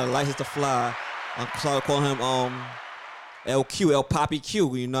that man a license to fly. I'm sorry to call him LQ, El Poppy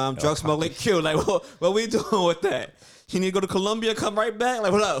Q. You know, I'm drug smuggling Q. Like, what we doing with that? You need to go to Colombia, come right back?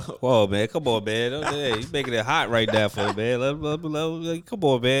 Like, what up? Whoa, man. Come on, man. Hey, you making it hot right now for me, man. Come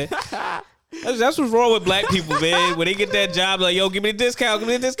on, man. That's what's wrong with black people, man. When they get that job, like, yo, give me the discount. Come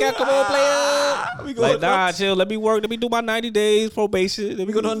on, player. Like, nah, chill. Let me work. Let me do my 90 days probation. Let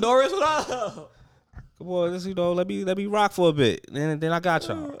me go to Honduras. What up? Come on, just, let me rock for a bit. Then I got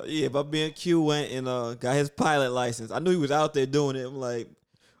y'all. Yeah, but me and Q went and got his pilot license. I knew he was out there doing it. I'm like,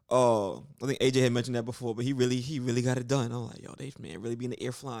 I think AJ had mentioned that before, but he really got it done. I'm like, yo, they man really be in the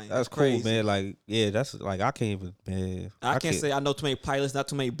air flying. That's crazy, cool, man. Like, yeah, that's like I can't even, man. I can't say I know too many pilots, not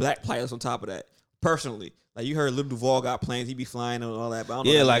too many black pilots on top of that. Personally, like you heard, Lil Duval got planes, he be flying and all that. But I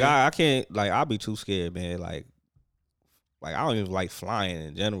don't know like I can't, like I'll be too scared, man. Like I don't even like flying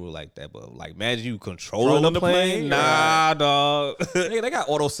in general like that. But like, imagine you controlling the plane. Nah, dog. They got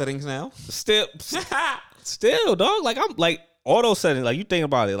auto settings now. Still, dog. Like I'm like. Auto setting, like you think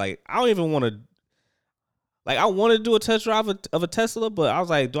about it, like I don't even want to. Like I want to do a test drive of a Tesla, but I was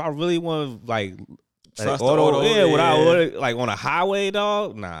like, do I really want to like trust auto? Yeah, without like on a highway,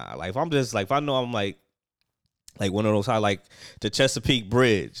 dog. Nah, like if I'm just like if I know I'm like one of those high like the Chesapeake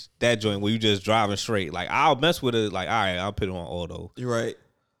Bridge, that joint where you just driving straight. Like I'll mess with it. Like all right, I'll put it on auto. You're right.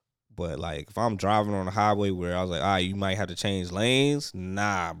 But like if I'm driving on a highway where I was like, all right, you might have to change lanes.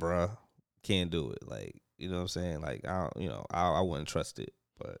 Nah, bruh, can't do it. Like. You know what I'm saying? Like I wouldn't trust it.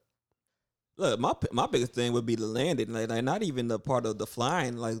 But Look, my biggest thing would be the landing, like not even the part of the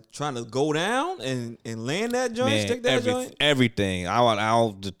flying, like trying to go down and land that joint, Man, stick that joint. everything. I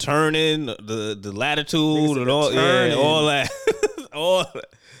want the turning, the latitude, and all, turning. all that,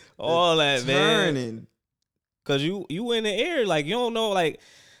 all that, man. Turning. Cause you in the air, like you don't know, like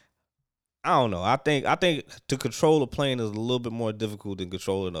I don't know. I think to control a plane is a little bit more difficult than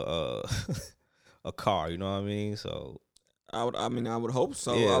controlling a car. You know what I mean? So I would hope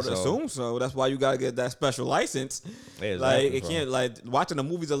so. Yeah, I would assume so. That's why you gotta get that special license. Yeah, exactly, like it bro. can't like watching the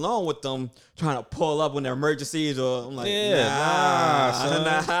movies alone with them trying to pull up when there are emergencies or I'm like, Yeah, son.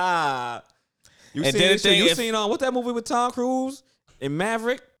 nah. You And seen then this shit? the You thing, seen what's that movie with Tom Cruise and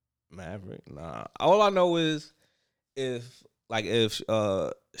Maverick? Nah. All I know is if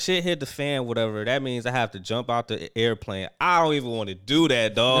shit hit the fan, whatever, that means I have to jump out the airplane. I don't even want to do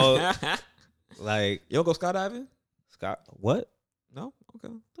that, dog. Like You don't go skydiving? Scott, what? No?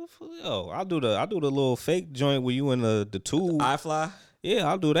 Okay. Yo, I'll do the little fake joint where you in the tube. I fly? Yeah,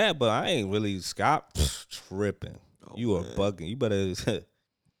 I'll do that, but I ain't really Scott tripping. Oh, You are man. bugging. You better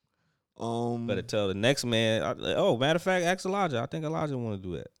better tell the next man. Matter of fact, ask Elijah. I think Elijah want to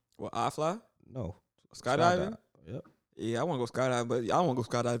do that. Well, I fly? No, Skydiving? Yep. Yeah, I want to go skydiving, but I don't want to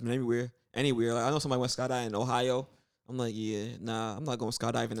go skydiving anywhere. Like, I know somebody went skydiving in Ohio. I'm like, yeah, nah, I'm not going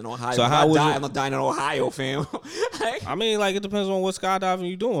skydiving in Ohio. So If how I would die, you- I'm not dying in Ohio, fam. Like, I mean, like it depends on what skydiving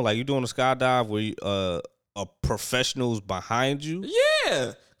you doing. Like you doing a skydive where you, a professional's behind you.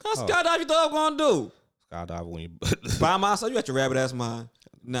 yeah. What kind of skydive you thought I was going to do? Skydive when you By myself? You got your rabbit ass mind.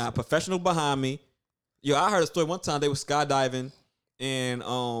 Nah, professional behind me. Yo, I heard a story one time they were skydiving and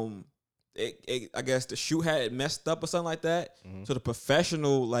I guess the chute had messed up or something like that. Mhm. So the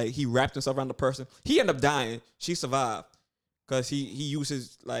professional, like he wrapped himself around the person. He ended up dying. She survived because he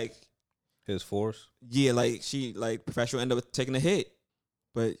uses like his force. yeah, like she like professional ended up taking a hit,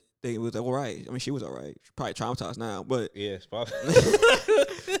 but they was all right. I mean, she was all right. She's probably traumatized now, but Yeah, it's probably.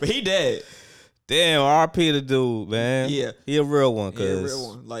 but he dead. Damn, RP the dude, man. Yeah. He a real one. Yeah, Cause real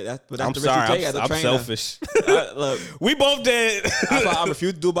one. Like that. But that's I'm the risk you sorry, take as a I'm trainer. selfish. Look, We both dead. that's why I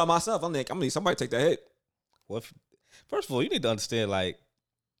refuse to do it by myself. I'm like, I'm gonna need somebody to take that hit. First of all, you need to understand, like,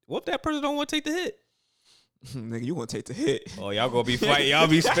 what if that person don't want to take the hit? Nigga, you want to take the hit? Oh, y'all gonna be fighting. Y'all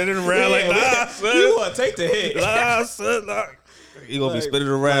be spinning around like, Yeah, nah, son. You want to take the hit? Nah, son. Nah. You gonna be Like- spinning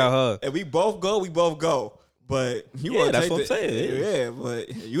around, huh? And we both go. But you Yeah, want to that's take what I'm saying, Yeah,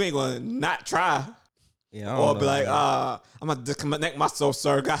 but you ain't gonna not try Yeah, I or don't be know, like, man. I'm gonna disconnect myself,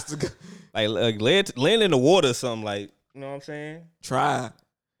 sir. Got to go. like land in the water or something, like, you know what I'm saying? Try.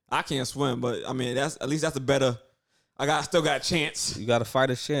 I can't swim, but I mean that's at least that's a better. Still got a chance. You gotta fight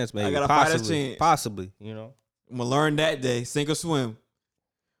a chance, man. I gotta fight a chance. Possibly, you know. I'm gonna learn that day, sink or swim.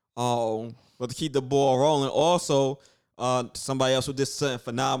 But to keep the ball rolling, also somebody else who did something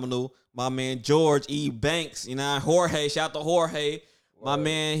phenomenal. My man George E. Banks, Jorge. Shout out to Jorge. My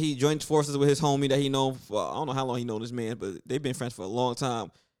man, he joined forces with his homie that he known for, I don't know how long he known this man, but they've been friends for a long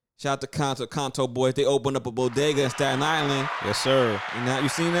time. Shout out to Kanto Boys. They opened up a bodega in Staten Island. Yes, sir. You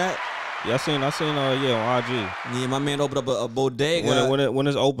seen that? Yeah, I seen on IG. Yeah, my man opened up a bodega. When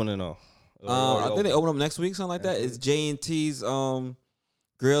it's opening though? I think they open up next week, something like that. It's J&T's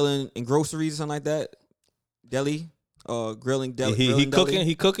grill and groceries, something like that. Deli, grilling deli. He grilling cooking. deli.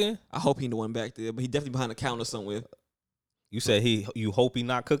 He cooking. I hope he the one back there, but he definitely behind the counter somewhere. You said you hope he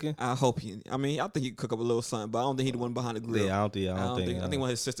not cooking. I hope he. I mean, I think he could cook up a little something, but I don't think he the one behind the grill. Yeah, I don't think. I think one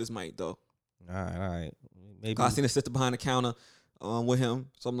of his sisters might though. All right. Maybe 'Cause I seen his sister behind the counter with him,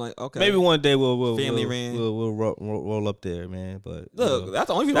 so I'm like, okay. maybe one day we'll Family ran. We'll roll up there, man. But Look, that's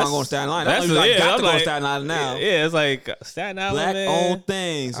the only reason I'm going to Staten Island. That's That's the only reason I got to go I'm to like- Staten Island now. Yeah, it's like Staten Island, Black man. owned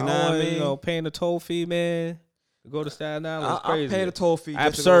things, you know I what I want, mean? paying the toll fee, man. To go to Staten Island is I crazy. pay the toll fee. just to go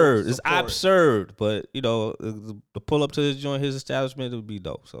Absurd. It's support. absurd. But the pull up to his joint, his establishment, it would be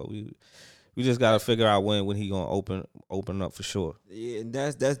dope. So we just gotta figure out when he gonna open up for sure. Yeah, and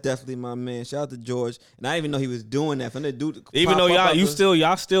that's definitely my man. Shout out to George. And I didn't even know he was doing that. From the dude, Even though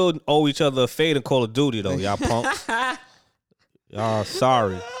y'all still owe each other a fade in Call of Duty though, y'all punks. Y'all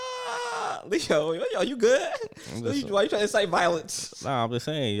sorry. Leo, you good? Why you trying to incite violence? Nah, I'm just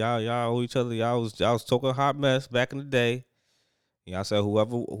saying, y'all owe each other. Y'all was talking a hot mess back in the day. Y'all said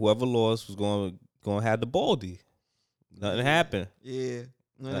whoever lost was gonna have the baldy. Nothing happened. Yeah.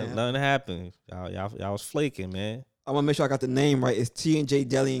 Nothing happened. Y'all was flaking, man. I want to make sure I got the name right. It's T&J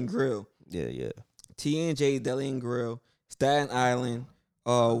Deli and Grill. Yeah. T&J Deli and Grill, Staten Island,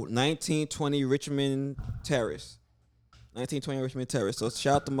 1920 Richmond Terrace. 1920 Richmond Terrace. So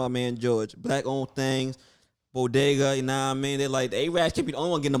shout out to my man George. Black owned things, bodega, you know what I mean? They're like, the A-Rats can't be the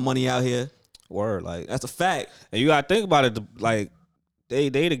only one getting the money out here. Word, like, That's a fact. and you gotta think about it. Like,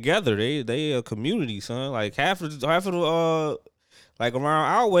 they together. They a community, son. Like half of the like around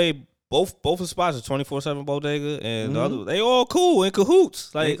our way, both the spots are 24/7 bodega, and the other they all cool in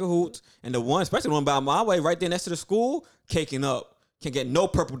cahoots. Like in cahoots. And the one, especially the one by my way, right there next to the school, caking up. Can't get no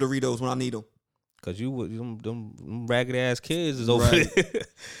purple Doritos when I need them. Cause them ragged ass kids is over there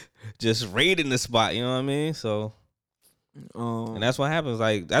just raiding the spot. You know what I mean? So. And that's what happens.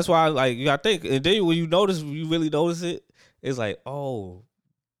 Like that's why, like you gotta think. And then when you really notice it. It's like, oh,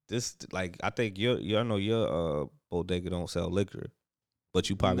 this like I think I know your bodega don't sell liquor, but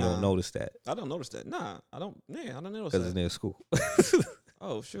you probably don't notice that. I don't notice that. Nah, I don't. Yeah, I don't notice that because it's near school.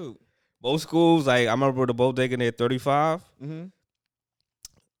 Oh shoot. Most schools, like I remember the bodega near 35, and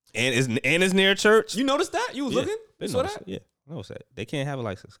it's near church. You noticed that? You was looking? They saw that? Yeah, I noticed that. They can't have a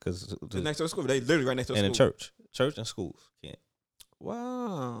license because next to the school. They literally right next to the school. And in church and schools can't.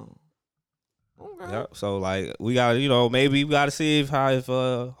 Wow. Okay. Yeah. So like we got maybe we got to see if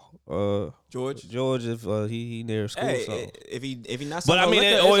George if he near school. Hey, so. if he not. But I mean,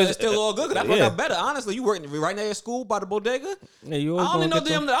 it's still all good. That worked out better. Honestly, you working right near school by the bodega. Yeah, you I only know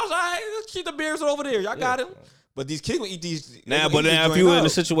them. I was like, hey, let's keep the beers over there. Y'all got him. But these kids will eat these. Now, if you in a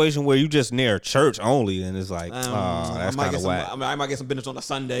situation where you just near church only, and it's like, that's kind of whack. I might get some business on a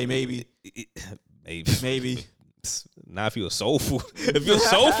Sunday, maybe. Maybe. Not if you're a soul food. If you're a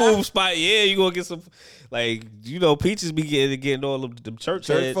soul food spot, yeah, you gonna get some, like Peaches be getting all of the church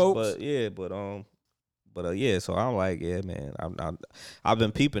heads, folks. But yeah. So I'm like, yeah, man, I've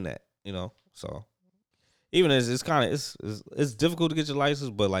been peeping that, So even as it's kind of it's difficult to get your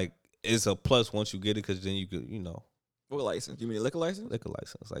license, but like it's a plus once you get it because then you could What license? You mean a liquor license? Liquor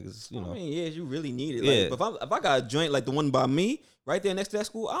license, like it's I mean, yeah, you really need it. Yeah. Like, if I got a joint like the one by me, right there next to that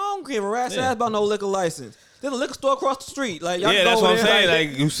school, I don't give a rat's ass about no liquor license. There's a liquor store across the street. Like, y'all that's what I'm saying.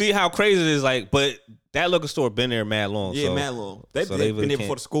 Like, you see how crazy it is. Like, but that liquor store been there mad long. Yeah, mad long. They've been there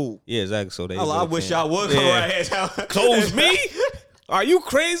before the school. Yeah, exactly. So I wish y'all would come right here. Close me? Are you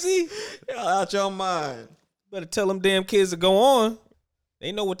crazy? Y'all out your mind. Better tell them damn kids to go on.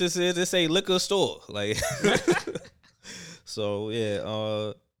 They know what this is. It's a liquor store. Like, so yeah.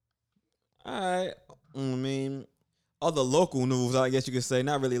 All right. I mean, other local news, I guess you could say,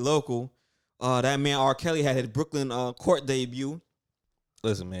 not really local. That man R. Kelly had his Brooklyn court debut.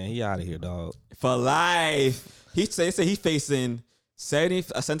 Listen, man, he out of here, dog. For life. He said he's facing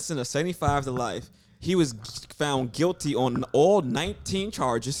a sentence of 75 to life. He was found guilty on all 19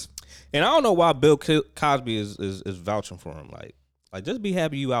 charges. And I don't know why Bill Cosby is vouching for him. Like just be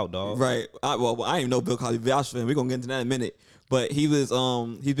happy you out, dog. Right. I didn't even know Bill Cosby vouched for him. We're gonna get into that in a minute. But he was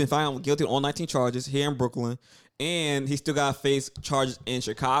he's been found guilty on all 19 charges here in Brooklyn. And he still got to face charges in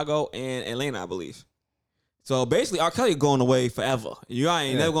Chicago and Atlanta, I believe. So basically, R. Kelly going away forever. You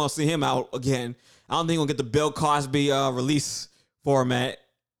ain't never going to see him out again. I don't think we'll get the Bill Cosby release format.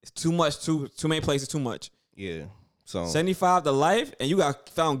 It's too much, too many places, too much. Yeah. So 75 to life, and you got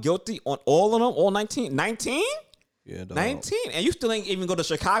found guilty on all of them, all 19? 19? Yeah, dog. 19? And you still ain't even go to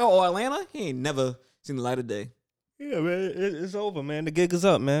Chicago or Atlanta? He ain't never seen the light of day. Yeah, man, it's over, man. The gig is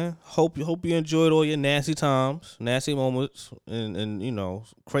up, man. Hope you enjoyed all your nasty times, nasty moments, and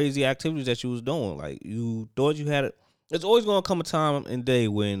crazy activities that you was doing. Like you thought you had it. There's always gonna come a time and day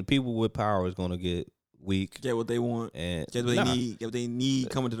when people with power is gonna get weak, get what they want, and get what they need. Get what they need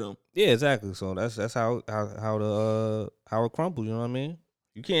coming to them. Yeah, exactly. So that's how it crumbles. You know what I mean?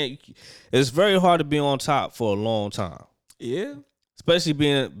 You can't. It's very hard to be on top for a long time. Yeah, especially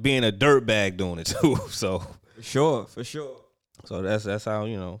being a dirtbag doing it too. So. For sure. So that's how,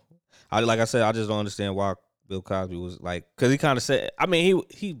 like I said, I just don't understand why Bill Cosby was like, because he kind of said, I mean,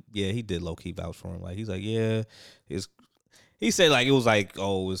 he did low key vouch for him. Like he's like, yeah, he said like it was like,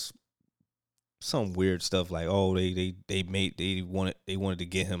 oh, it was some weird stuff like, oh, they wanted to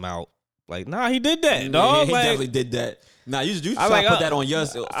get him out. Like, nah, he did that, dog. He definitely did that. Nah, you try to put that on your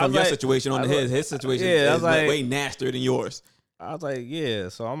situation on his situation. Yeah, is like, way nastier than yours. I was like, yeah.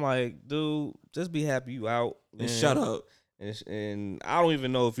 So I'm like, dude, just be happy you out. And shut up. And I don't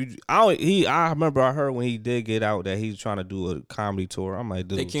even know if you. I remember I heard when he did get out that he's trying to do a comedy tour. I'm like,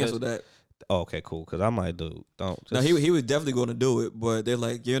 dude, they canceled that. Oh, okay, cool. Because I'm like, dude, don't. No, he was definitely going to do it, but they're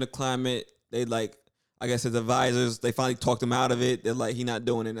like, given the climate, they like, I guess his advisors, they finally talked him out of it. They're like, he not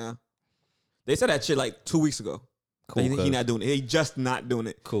doing it now. They said that shit like 2 weeks ago. Cool, he not doing it. He just not doing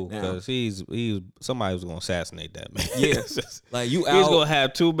it. Cool, because somebody was gonna assassinate that man. Yeah, like you out. He's gonna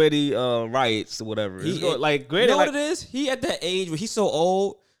have too many riots or whatever. What it is? He at that age where he's so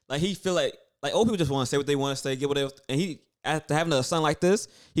old, like he feel like old people just want to say what they want to say, get what they, and he after having a son like this,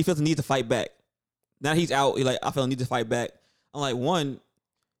 he feels the need to fight back. Now he's out. He like, I feel the need to fight back. I'm like, only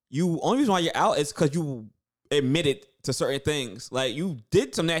reason why you're out is because you admitted to certain things. Like you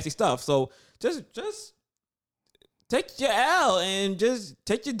did some nasty stuff, so just take your L and just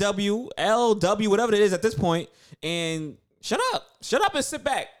take your W, L, W, whatever it is at this point, and shut up and sit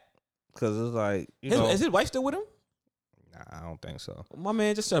back. Cause it's like Is his wife still with him? Nah, I don't think so. My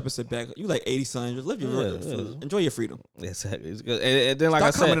man, just shut up and sit back. You like 80 son, just live your enjoy your freedom. Exactly. And then like Stop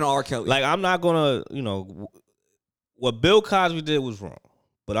I said, commenting on R. Kelly. like I'm not gonna, what Bill Cosby did was wrong,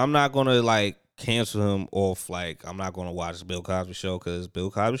 but I'm not gonna like cancel him off. Like I'm not gonna watch the Bill Cosby show because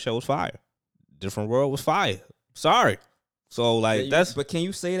Bill Cosby show was fire. Different World was fire. Sorry. So like But can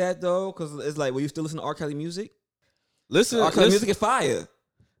you say that though? Because it's like, will you still listen to R. Kelly music? R. Kelly music is fire.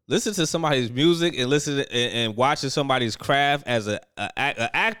 Listen to somebody's music and listen and watching somebody's craft as an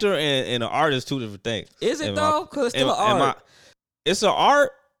actor and an artist, two different things. Is it though? Because it's still an art. It's an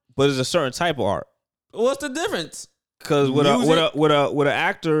art, but it's a certain type of art. What's the difference? Because with an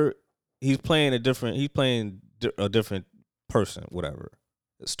actor, he's playing a different person, whatever,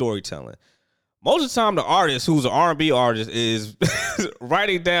 storytelling. Most of the time, the artist, who's an R&B artist, is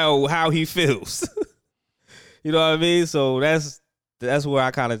writing down how he feels. You know what I mean? So that's where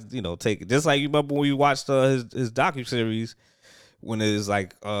I kind of take it. Just like you remember when we watched his docuseries when it was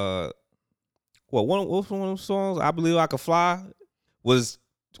like one of them songs, I Believe I Could Fly, was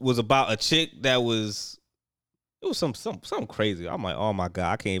about a chick that was something crazy. I'm like, oh my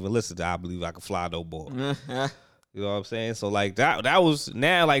God, I can't even listen to I Believe I Could Fly no more. You know what I'm saying? So like that was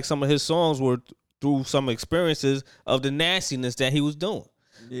now like some of his songs were through some experiences of the nastiness that he was doing.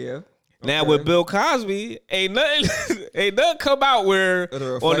 Yeah. Now with Bill Cosby, ain't nothing come out where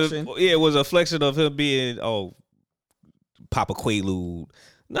it was a reflection of him being Papa Quaalude.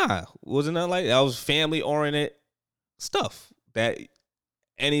 Nah, wasn't nothing like that. That was family oriented stuff that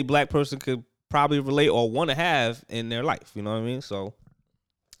any black person could probably relate or want to have in their life. You know what I mean? So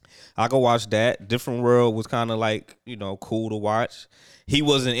I go watch that. Different World was kind of like, cool to watch. He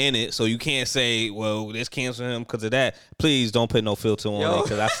wasn't in it, so you can't say, well, let's cancel him because of that. Please don't put no filter on it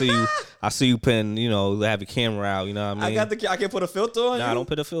because I see you putting, have your camera out, you know what I mean? I can put a filter on you? Nah, don't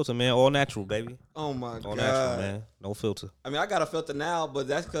put a filter, man. All natural, baby. Oh, my God. All natural, man. No filter. I mean, I got a filter now, but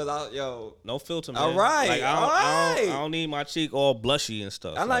that's because no filter, man. All right. Like, I don't need my cheek all blushy and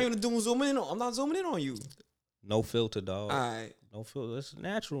stuff. I'm not even zooming in. I'm not zooming in on you. No filter, dog. All right. No filter. It's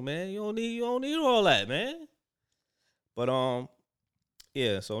natural, man. You don't need all that, man. But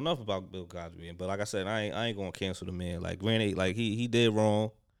yeah. So enough about Bill Cosby. But like I said, I ain't gonna cancel the man. Like granted, like he did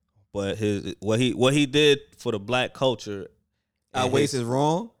wrong, but what he did for the black culture outweighs his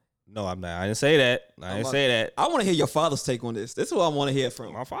wrong. No, I'm not. I didn't say that. I want to hear your father's take on this. This is what I want to hear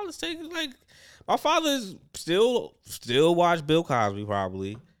from. My father's take is like my father's still watch Bill Cosby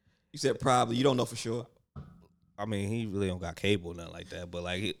probably. You said probably. You don't know for sure. I mean, he really don't got cable or nothing like that. But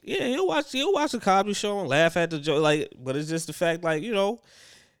like, yeah, he'll watch the Cosby Show and laugh at the joke. Like, but it's just the fact, like,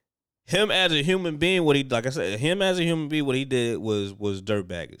 him as a human being, what he did was dirt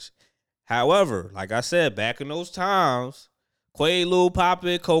baggage. However, like I said, back in those times, Quaalude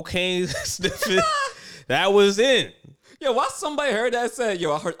popping, cocaine sniffing, that was in. Yeah, why somebody heard that and said,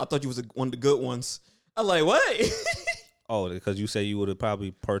 I thought you was one of the good ones. I'm like, what? Oh, because you say you would have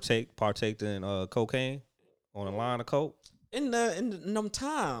probably partaked in cocaine on a line of coke in them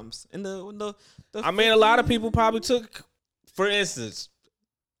times the I mean, a lot of people probably took, for instance,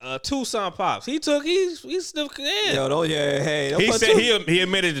 Tucson Pops. He sniffed. Yeah. Yo, hey. He said he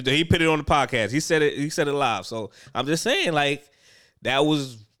admitted it. He put it on the podcast. He said it live. So I'm just saying, like, that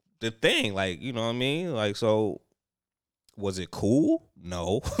was the thing. Like, you know what I mean? Like, so was it cool?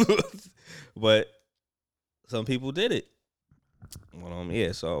 No, but some people did it. Well,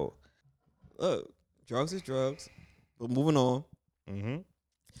 yeah. So look. Drugs is drugs. But moving on. Mm-hmm.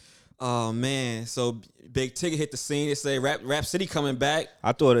 Oh, man. So Big Tigger hit the scene. They say Rap City coming back.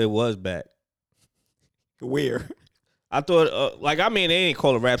 I thought it was back. Where? I thought, they ain't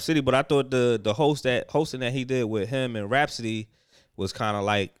call it Rap City, but I thought the hosting that he did with him and Rhapsody was kind of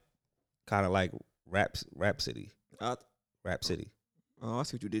like Rap City. Rap City. Oh, I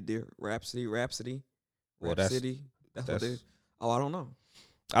see what you did there. Rhapsody. Well, Rap City. That's what they. Oh, I don't know.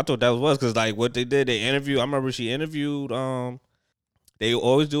 I thought that was because like what they did, they interviewed. I remember she interviewed. They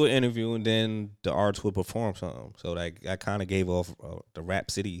always do an interview and then the artist would perform something. So like that kind of gave off the Rap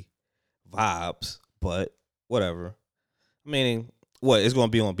City vibes, but whatever. I mean, what it's gonna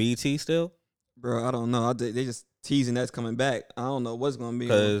be on BET still? Bro, I don't know. They just teasing that's coming back. I don't know what's gonna be.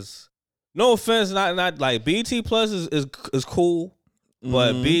 Because no offense, not like BET Plus is cool,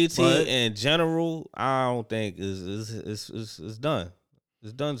 but BET in general, I don't think is done.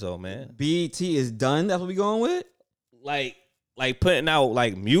 It's done so, man. BET is done. That's what we going with. Like like putting out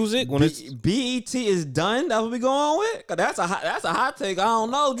like music when it's BET is done. That's what we going on with. 'Cause that's a hot take. I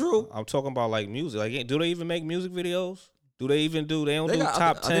don't know, Drew. I'm talking about like music. Like, do they even make music videos? Do they even do? They don't do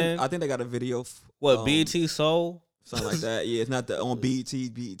top 10. I think they got a video. What BET Soul? Something like that. Yeah, it's not on BET.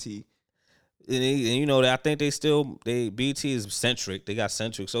 And you know that I think BET is centric. They got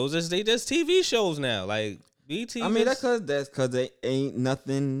centric. So it's just they just TV shows now. Like BET. I mean that's cause they ain't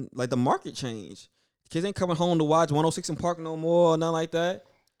nothing like the market changed. Kids ain't coming home to watch 106 in Park no more or nothing like that.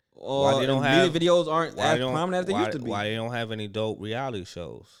 Or why they don't have videos aren't as prominent as they used to be. Why they don't have any dope reality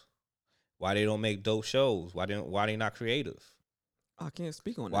shows? Why they don't make dope shows? Why they not creative? I can't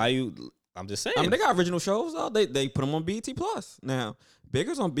speak on that. I'm just saying. I mean, they got original shows though. They put them on BET Plus now.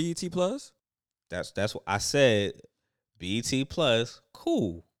 Bigger's on BET Plus. That's what I said. BET Plus,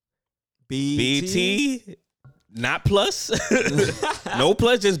 cool. BET, not Plus. No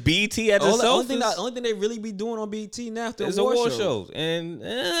Plus, just BET at itself. The only thing they really be doing on BET now is award shows. And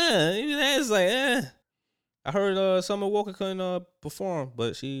it's like, I heard Summer Walker couldn't perform,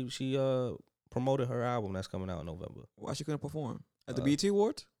 but she promoted her album that's coming out in November. Why she couldn't perform at the BET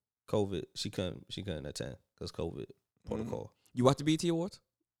Awards? COVID. She couldn't attend because COVID protocol. You watch the BET Awards?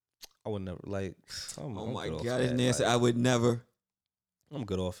 I would never like. Oh my God, this nigga said I would never. I'm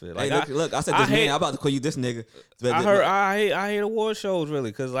good off it. Like, hey, look, I said this man. I'm about to call you this nigga. I hate award shows really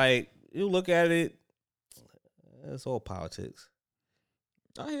because like you look at it, it's all politics.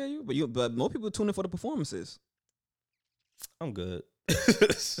 I hear you, but most people tune in for the performances. I'm good.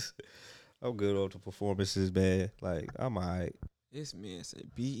 I'm good off the performances, man. Like I'm alright. This man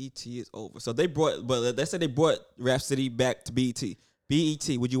said BET is over. So they said they brought Rhapsody back to BET.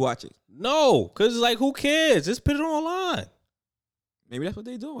 BET, would you watch it? No, cause like who cares? Just put it online. Maybe that's what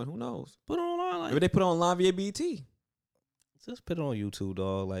they're doing. Who knows? Put it online. Like, maybe they put it online via BET. Just put it on YouTube,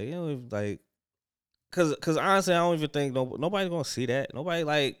 dog. Like you know, like, cause honestly, I don't even think nobody's gonna see that. Nobody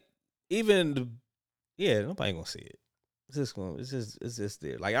like nobody gonna see it. It's just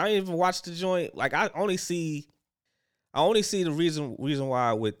there. Like I didn't even watch the joint. Like I only see the reason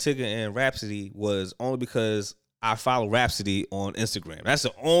why with Tigger and Rhapsody was only because I follow Rhapsody on Instagram. That's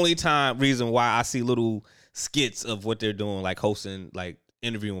the only reason why I see little skits of what they're doing, like hosting, like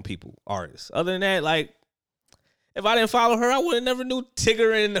interviewing people, artists. Other than that, like if I didn't follow her, I would have never knew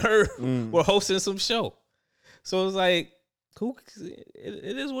Tigger and her were hosting some show. So it's like,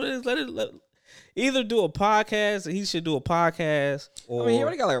 it is what it is. Let either do a podcast. He should do a podcast. Or, I mean, he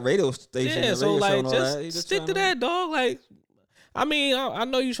already got like a radio station. Yeah, so like just stick to that, dog. Like. I mean, I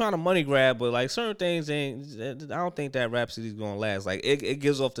know you're trying to money grab, but like certain things ain't. I don't think that Rhapsody's gonna last. Like it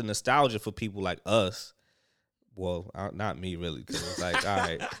gives off the nostalgia for people like us. Well, not me really, because it's like, all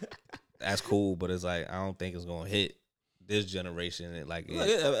right, that's cool, but it's like I don't think it's gonna hit this generation. And like a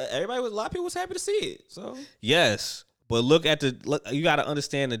lot of people was happy to see it. So yes, but look, you got to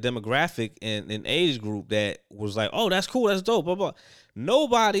understand the demographic and age group that was like, oh, that's cool, that's dope, blah blah.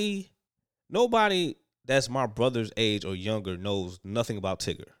 Nobody that's my brother's age or younger knows nothing about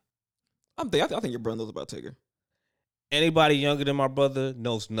Tigger. I think your brother knows about Tigger. Anybody younger than my brother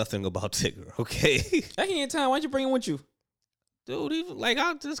knows nothing about Tigger, okay? That ain't time. Why'd you bring him with you? Dude, even like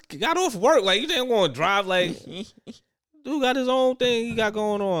I just got off work. Like you didn't want to drive. Like dude got his own thing he got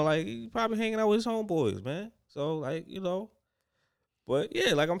going on. Like he probably hanging out with his homeboys, man. So like, you know. But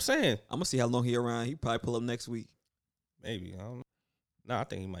yeah, like I'm saying. I'm gonna see how long he around. He probably pull up next week. Maybe. I don't know. No, I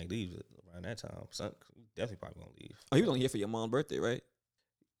think he might leave around that time. Definitely probably gonna leave. Oh, he was only here for your mom's birthday, right?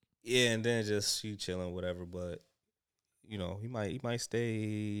 Yeah, and then just she chilling, whatever. But you know, he might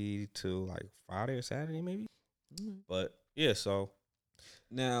stay till like Friday or Saturday, maybe. Mm-hmm. But yeah, so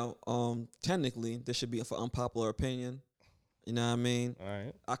now, technically, this should be for unpopular opinion. You know what I mean? All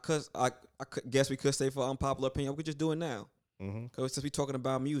right. I guess we could say for unpopular opinion. We could just do it now. Mm-hmm. Cause since we talking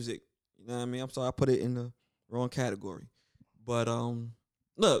about music, you know what I mean? I'm sorry, I put it in the wrong category. But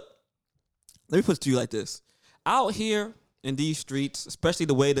look, let me put it to you like this: out here in these streets, especially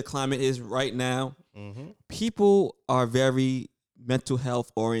the way the climate is right now, people are very mental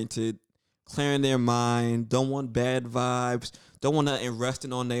health oriented, clearing their mind, don't want bad vibes, don't want nothing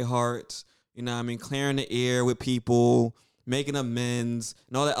resting on their hearts. You know what I mean? Clearing the air with people, making amends,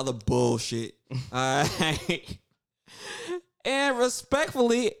 and all that other bullshit. All right. And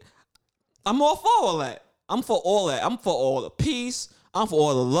respectfully, I'm all for all that. I'm for all that. I'm for all the peace. I'm for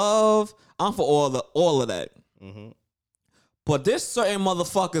all the love. I'm for all of that. Mm-hmm. But there's certain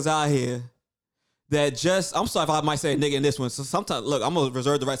motherfuckers out here that just, I'm sorry if I might say nigga in this one. So sometimes, look, I'm going to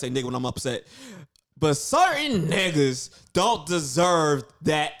reserve the right to say nigga when I'm upset. But certain niggas don't deserve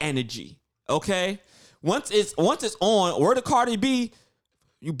that energy. Okay? Once it's on, word of Cardi B,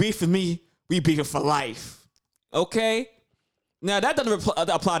 you beef with me, we beefing for life. Okay? Now that doesn't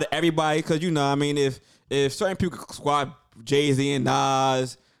apply to everybody because I mean, if certain people squad Jay-Z and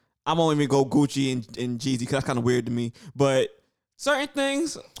Nas, I won't even go Gucci and Jeezy because that's kind of weird to me. But certain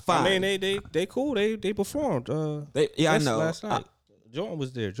things, fine. I mean, they cool. They performed. I know. Last night, Jordan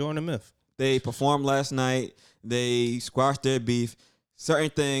was there. Jordan the Myth. They performed last night. They squashed their beef. Certain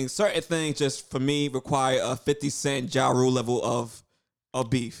things just for me require a 50 Cent Ja Rule level of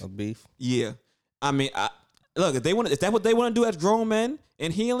beef. Of beef. Yeah, I mean, look, if that's what they want to do as grown men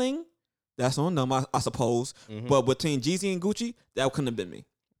in healing, that's on them, I suppose. Mm-hmm. But between Jeezy and Gucci, that couldn't have been me.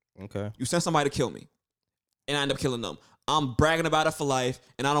 Okay. You sent somebody to kill me, and I end up killing them. I'm bragging about it for life,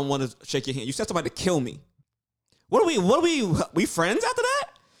 and I don't want to shake your hand. You sent somebody to kill me. What are we friends after that?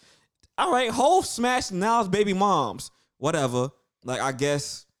 All right, Hov smashed Nas' baby moms. Whatever. Like, I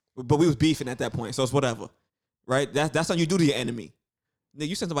guess, but we was beefing at that point, so it's whatever. Right? That's how you do to your enemy. Nigga,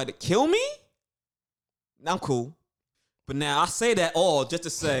 you sent somebody to kill me? I'm cool. But now I say that all just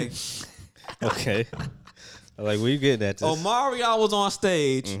to say. Okay. Like, where you getting at this? Omarion was on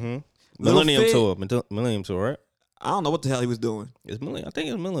stage. Mm-hmm. Millennium Tour, right? I don't know what the hell he was doing. I think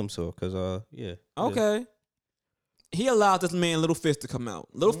it's Millennium Tour, because, yeah. Okay. Yeah. He allowed this man, Little Fist, to come out.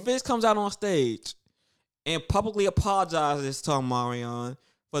 Little Fist comes out on stage and publicly apologizes to Omarion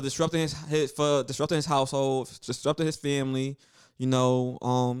for disrupting his household, disrupting his family,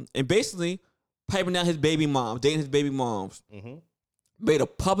 and basically piping down his baby mom, dating his baby moms. Mm-hmm. Made a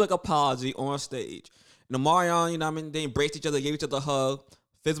public apology on stage. And Omarion, they embraced each other, gave each other a hug.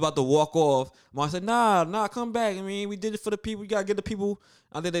 Fizz about to walk off. Omarion said, nah, come back. I mean, we did it for the people. You gotta get the people.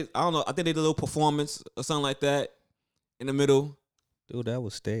 I think they did a little performance or something like that in the middle. Dude, that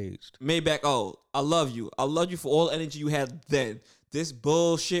was staged. Maybach, I love you. I love you for all the energy you had then. This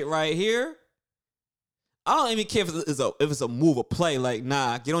bullshit right here, I don't even care if it's a move or play. Like,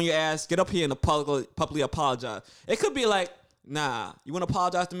 nah, get on your ass, get up here and publicly apologize. It could be like, nah, you want to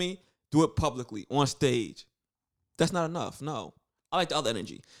apologize to me? Do it publicly on stage. That's not enough. No, I like the other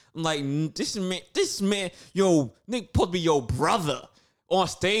energy. I'm like, this man, yo, nigga, supposed to be your brother on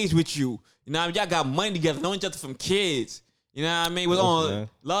stage with you. Y'all got money together, knowing each other from kids. You know what I mean? Was on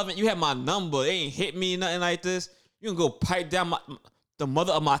loving. You had my number. They ain't hit me, nothing like this. You can go pipe down the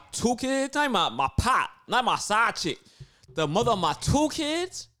mother of my 2 kids. Not my pop, not my side chick. The mother of my 2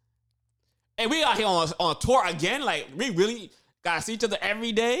 kids. And we out here on tour again. Like, we really gotta see each other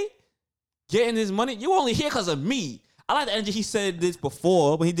every day. Getting his money. You only here because of me. I like the energy he said this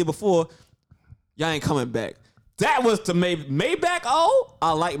before. When he did before, y'all ain't coming back. That was to Maybach.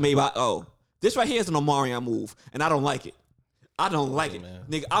 I like Maybach. This right here is an Omarion move, and I don't like it. I don't like it. Man.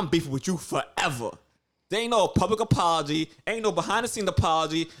 Nigga, I'm beefing with you forever. There ain't no public apology. Ain't no behind-the-scenes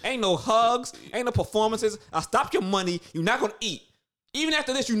apology. Ain't no hugs. Ain't no performances. I stopped your money. You're not going to eat. Even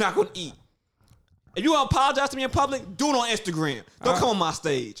after this, you're not going to eat. If you want to apologize to me in public, do it on Instagram. Don't come on my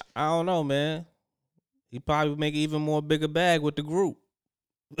stage. I don't know, man. He probably make an even more bigger bag with the group.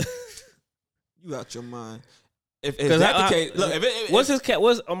 You out your mind. If that's the case, look.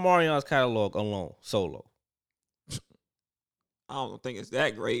 What's Omarion's catalog alone, solo? I don't think it's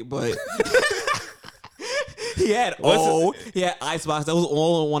that great, but he had Icebox. That was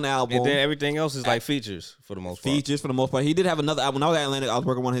all on one album. And then everything else is like features for the most part. Features for the most part. He did have another album. When I was at Atlantic, I was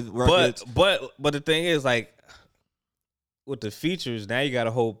working on his records. But the thing is, like, with the features, now you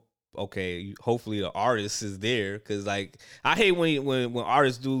gotta hope. Okay, hopefully the artist is there, because like I hate when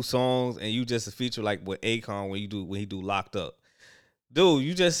artists do songs and you just feature, like with Akon when he do Locked Up. Dude,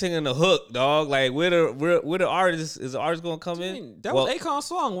 you just singing the hook, dog. Like, where the artist is? The artist gonna come in? That was Akon's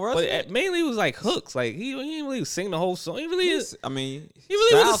song, but mainly it was like hooks. Like he didn't really sing the whole song. He really was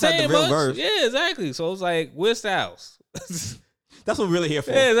Styles had the real verse. Yeah, exactly. So it's like, where's Styles? That's what we're really here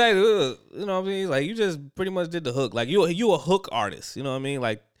for. Yeah, exactly. You know what I mean? Like, you just pretty much did the hook. Like you a hook artist. You know what I mean?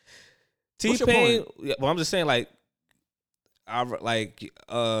 Like T-Pain. Well, I'm just saying, like,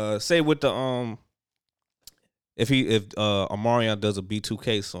 say with the if Omarion does a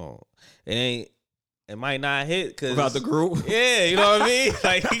B2K song, it might not hit because about the group. Yeah, you know what I mean?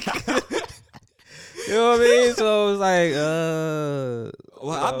 Like, you know what I mean? So it's like,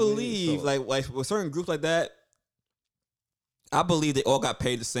 well, I believe like with certain groups like that, I believe they all got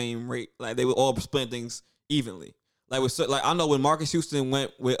paid the same rate. Like, they were all splitting things evenly. Like I know when Marcus Houston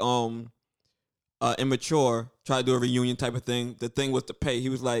went with Immature, tried to do a reunion type of thing. The thing was to pay. He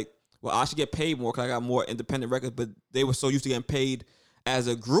was like, well, I should get paid more because I got more independent records, but they were so used to getting paid as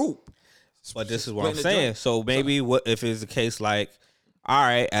a group. But this is what I'm saying. So maybe what if it's the case, like, all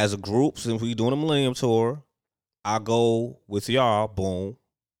right, as a group, since we doing a Millennium Tour, I'll go with y'all, boom.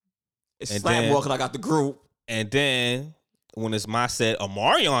 It's slam more because I got the group. And then when it's my set,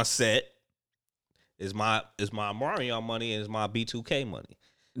 Omarion set, It's my Omarion money and it's my B2K money.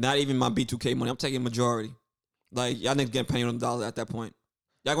 Not even my B2K money. I'm taking majority. Like y'all niggas getting penny on the dollar at that point.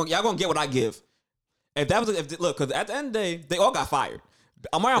 Y'all gonna get what I give. If that was look, because at the end of the day, they all got fired.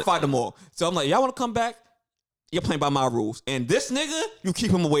 Omarion fired them all. So I'm like, y'all want to come back? You're playing by my rules. And this nigga, you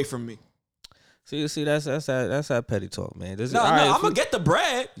keep him away from me. See, that's that petty talk, man. I'm gonna get the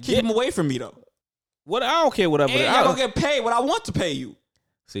bread. Keep him away from me though. What I don't care whatever. And y'all gonna get paid what I want to pay you.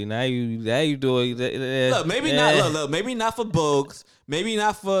 See, now you do it. Look, maybe not. Look, maybe not for Bugs. Maybe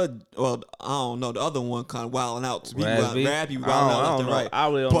not for. Well, I don't know. The other one kind of wilding out. To be wilding out left and right. I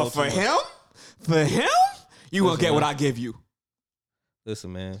really don't know. But for him, you gonna get what I give you.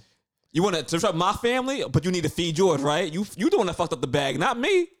 Listen, man. You want to disrupt my family, but you need to feed yours, right? You the one that fucked up the bag, not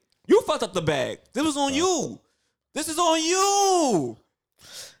me. You fucked up the bag. This was on you. This is on you.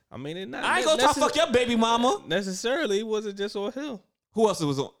 I mean, I ain't gonna try to fuck your baby mama. Necessarily, it wasn't just on him. Who else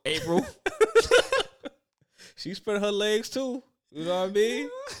was on? April. She spread her legs too. You know what I mean?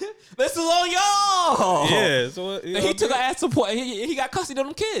 This is on y'all. Yeah. So he took her ass support. He got custody of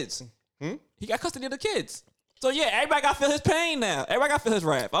them kids. He got custody of the kids. So yeah, everybody got to feel his pain now. Everybody got to feel his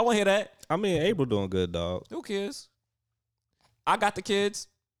wrath. I want to hear that. I mean, April doing good, dog. Who cares? I got the kids.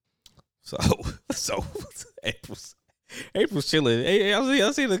 So April's chilling.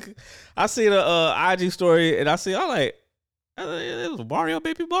 I see the IG story, and I'm like, it was Mario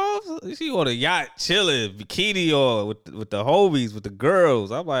baby balls. She on a yacht chilling, bikini on with the homies, with the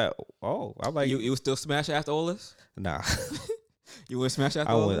girls. I'm like, you was still smash after all this? Nah. You wouldn't smash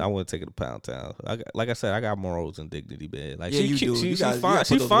after all this? I wouldn't take it to Pound Town. Like I said, I got morals and dignity, man. Like yeah, she you cute. do. She fine.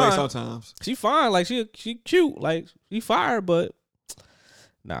 She fine. Sometimes she fine. Like she cute. Like she fire, but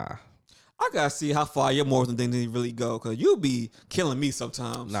nah. I gotta see how far your morals and dignity really go, cause you be killing me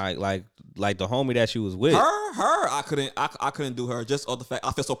sometimes. Nah, like the homie that she was with. I couldn't do her just on the fact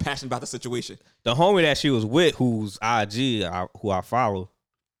I feel so passionate about the situation. The homie that she was with, who's IG, who I follow.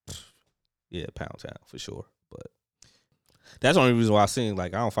 Yeah, Pound Town for sure. But that's the only reason why I seen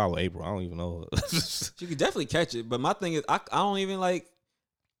like I don't follow April. I don't even know her. You could definitely catch it, but my thing is I don't even like.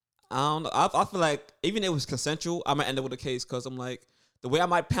 I don't know. I feel like even if it was consensual, I might end up with a case because I'm like the way I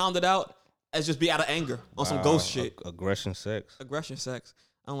might pound it out. As just be out of anger on some ghost shit. Aggression sex.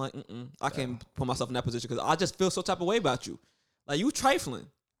 I'm like, I can't put myself in that position because I just feel so type of way about you. Like, you trifling.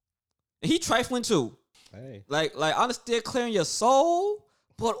 And he trifling too. Hey. Like I understand clearing your soul,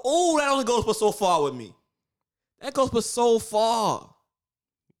 but that only goes but so far with me. That goes but so far.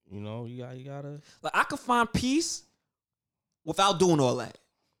 You know, you gotta. Like, I can find peace without doing all that.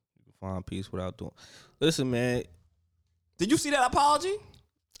 You can find peace without doing. Listen, man. Did you see that apology?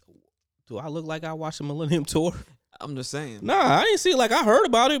 Do I look like I watched the Millennium Tour? I'm just saying. Nah, I ain't see it. Like I heard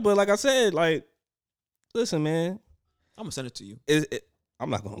about it, but like I said, like, listen, man. I'm gonna send it to you. I'm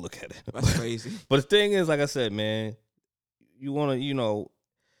not gonna look at it. That's crazy. But the thing is, like I said, man, you wanna, he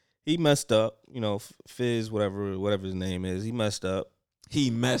messed up. Fizz, whatever his name is, he messed up.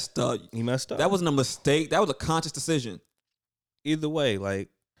 He messed up. That wasn't a mistake. That was a conscious decision. Either way, like,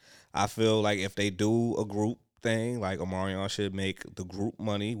 I feel like if they do a group thing, like Omarion should make the group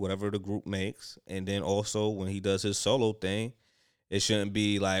money, whatever the group makes, and then also when he does his solo thing, it shouldn't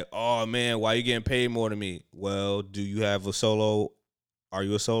be like, oh man, why you getting paid more than me? Well, do you have a solo? Are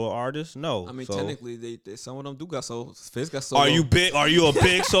you a solo artist? No. I mean, technically, they some of them do got solo. Fizz got solo. Are you big? Are you a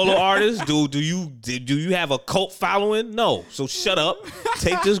big solo artist? Do you have a cult following? No. So shut up.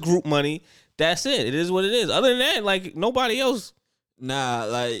 Take this group money. That's it. It is what it is. Other than that, like nobody else. Nah,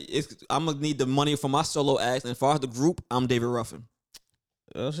 like I'm gonna need the money for my solo acts, and as far as the group, I'm David Ruffin.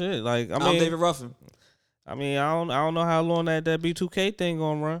 That's it. Like I'm David Ruffin. I mean, I don't know how long that B2K thing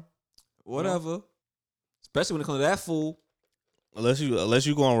gonna run. Whatever. Especially when it comes to that fool. Unless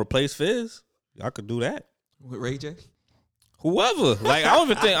you gonna replace Fizz, I could do that with Ray J. Whoever. Like I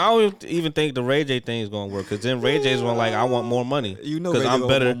don't even think the Ray J thing is gonna work because then Ray J's gonna like I want more money. Because I'm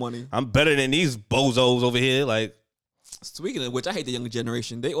better. More money. I'm better than these bozos over here. Like. Speaking of which, I hate the younger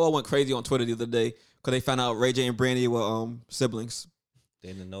generation. They all went crazy on Twitter the other day because they found out Ray J and Brandy were siblings.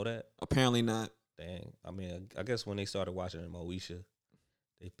 They didn't know that? Apparently not. Dang. I mean, I guess when they started watching Moesha,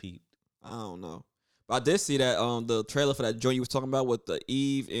 they peeped. I don't know. But I did see that the trailer for that joint you was talking about with the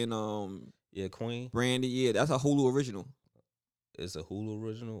Eve and Queen. Brandy. Yeah, that's a Hulu original. It's a Hulu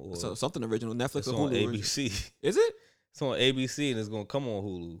original or something original. Netflix or Hulu Hulu on ABC. Original. Is it? It's on ABC and it's gonna come on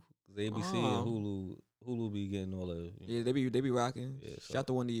Hulu. ABC and Hulu be getting all the yeah, they be rocking. Yeah, so. Shout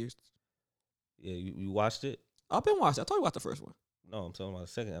to one of the years. Yeah, you watched it? I've been watching. I thought you watched the first one. No, I'm talking about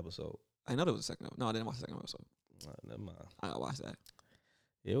the second episode. I know there was a second episode. No, I didn't watch the second episode. Never mind. I gotta watch that.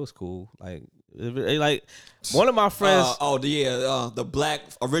 Yeah, it was cool. Like one of my friends. The black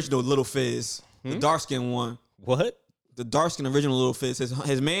original Little Fizz. The dark skin one. What? The dark skin original Little Fizz.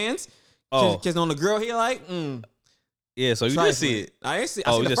 His man's kissing on the girl he like. Yeah, so you did see it. I didn't see.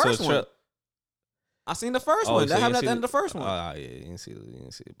 I seen the first one. I seen the first one. That happened at the end of the first one. Oh, yeah, you didn't see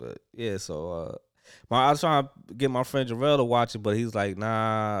it. But yeah, so I was trying to get my friend Jarrell to watch it, but he's like,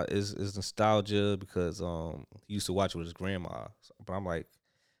 nah, it's nostalgia because he used to watch it with his grandma. But I'm like,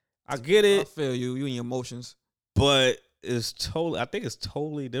 I get it. I feel you. You and your emotions. But I think it's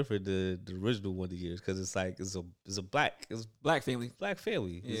totally different than the original Wonder Years because it's like it's a black family. Black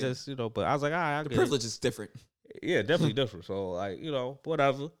family. Yeah. It's just, but I was like, all right, I the get privilege it. is different. Yeah, definitely different. So like,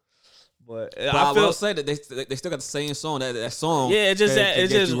 whatever. But I will say that they still got the same song. That song. Yeah, it's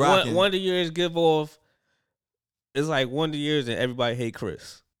just Wonder Years give off. It's like Wonder Years and Everybody Hate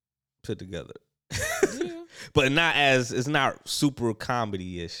Chris put together. Yeah. But it's not super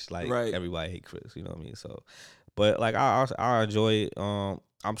comedy ish like Everybody Hate Chris. You know what I mean? So, but like I enjoy it.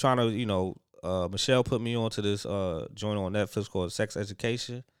 I'm trying to Michelle put me onto this joint on Netflix called Sex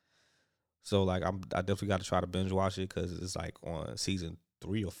Education. So like I definitely got to try to binge watch it because it's like on season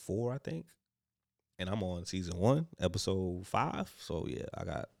 3 or 4 I think, and I'm on season 1 episode 5. So yeah, I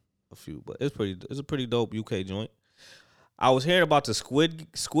got a few, but it's a pretty dope UK joint. I was hearing about the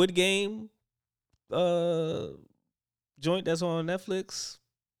Squid Game joint that's on Netflix.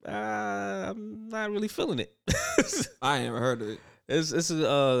 I'm not really feeling it. I ain't never heard of it. Since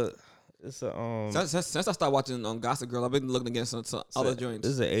I started watching Gossip Girl, I've been looking against some other joints.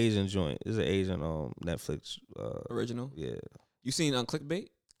 This is an Asian joint. This is an Asian Netflix original. Yeah. You seen Clickbait?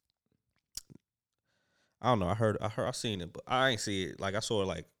 I don't know. I seen it, but I ain't see it. Like I saw it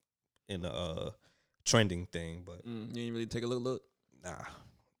like in the trending thing, but you didn't really take a look. Nah.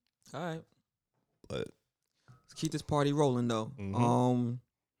 All right. But let's keep this party rolling though. Mm-hmm.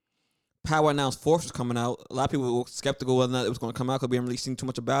 Power announced Force was coming out. A lot of people were skeptical whether or not it was going to come out because we haven't really seen too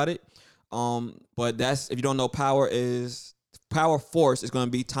much about it. But if you don't know, Power Force is going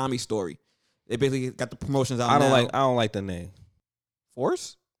to be Tommy's story. They basically got the promotions out. I don't like the name.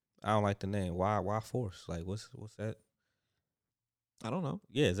 Force? I don't like the name. Why Force? Like what's that? I don't know.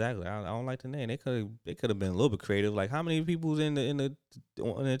 Yeah, exactly. I don't like the name. They could have been a little bit creative. Like how many people's in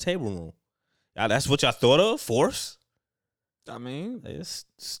the table room? That's what y'all thought of? Force? I mean, it's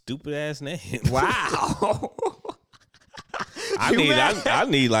stupid ass name. Wow. I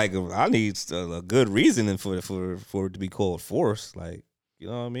need a good reasoning for it to be called Force. Like, you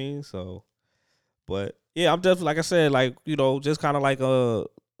know what I mean? So, but yeah, I'm definitely, like I said, like, just kind of like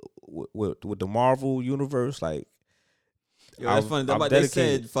with the Marvel universe, like. Yeah, that's funny. They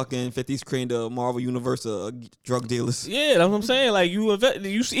said fucking 50's creating the Marvel universe of drug dealers. Yeah, that's what I'm saying. Like you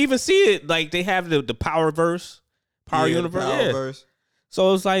even see it. Like they have the Powerverse. Power universe. Yeah.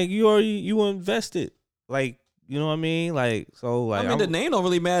 So it's like you invested. Like, you know what I mean? Like, so like the name don't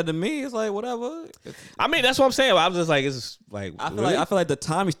really matter to me. It's like whatever. I mean, that's what I'm saying. I'm just like, it's like I feel like the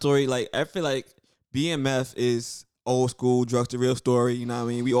Tommy story, like I feel like BMF is old school drugs the real story, you know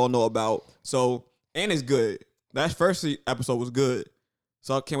what I mean? We all know about. So, and it's good. That first episode was good.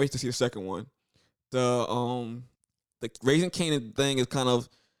 So I can't wait to see the second one. The Raising Kanan thing is kind of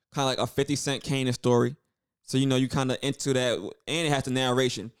like a 50 Cent Kanan story. So, you kind of into that. And it has the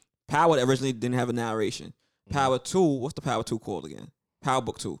narration. Power originally didn't have a narration. Power 2, what's the Power 2 called again? Power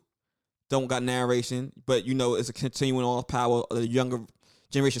Book 2. Don't got narration, but it's a continuing on of Power of the younger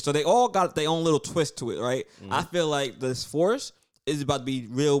generation. So they all got their own little twist to it, right? Mm-hmm. I feel like this Force is about to be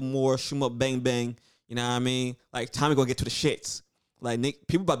real more shoom up bang bang. You know what I mean? Like Tommy gonna get to the shits. Like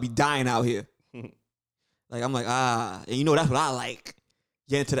people about to be dying out here. Like I'm like, and that's what I like.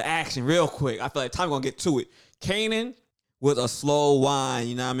 Get into the action real quick. I feel like Tommy gonna get to it. Kanan was a slow whine,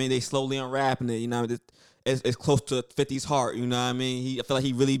 you know what I mean? They slowly unwrapping it, you know what I mean? It's close to 50's heart, you know what I mean? I feel like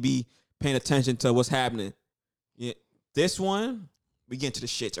he really be paying attention to what's happening. Yeah. This one, we get into the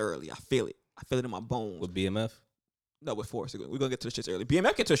shits early. I feel it. I feel it in my bones. With BMF? No, with Force. We're going to get to the shits early.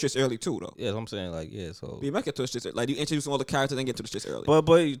 BMF get to the shits early, too, though. Yeah, I'm saying, like, yeah, so. BMF get to the shits early. Like, you introduce all the characters and get to the shits early.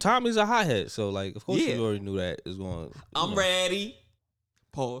 But Tommy's a hothead, so, like, of course you already knew that is going. I'm ready.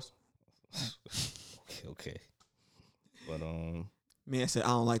 Pause. Okay. But, Man said, I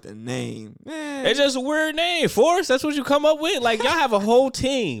don't like the name. Man. It's just a weird name, Force. That's what you come up with. Like, y'all have a whole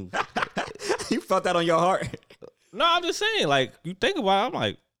team. You felt that on your heart. No, I'm just saying, like, you think about it, I'm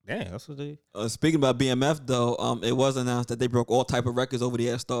like, damn, that's what they. Speaking about BMF though, it was announced that they broke all type of records over the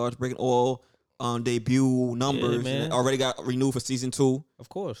air stars, breaking all debut numbers. Yeah, and already got renewed for season 2. Of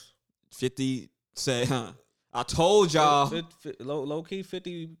course. 50 said, I told y'all. Low key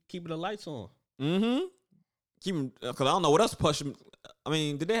 50 keeping the lights on. Mm-hmm. Keeping, because I don't know what else pushing. I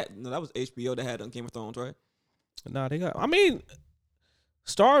mean, did they? No, that was HBO that had on Game of Thrones, right? Nah, they got. I mean,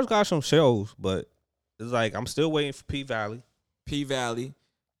 Stars got some shows, but it's like I'm still waiting for P Valley. P Valley,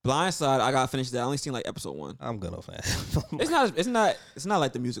 Blindside. I gotta finish that. I only seen like episode 1. I'm good off that. It's not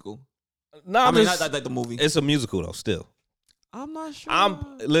like the musical. No, I mean, not like the movie. It's a musical though. Still, I'm not sure.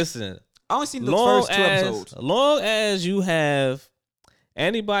 Listen. I only seen the first 2 episodes. Long as you have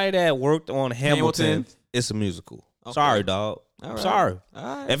anybody that worked on Hamilton. It's a musical. Okay. Sorry, dog. I'm sorry.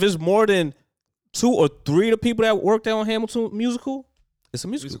 All right. If it's more than 2 or 3 of the people that worked on Hamilton musical, it's a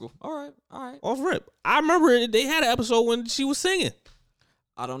musical. All right. Off rip. I remember they had an episode when she was singing.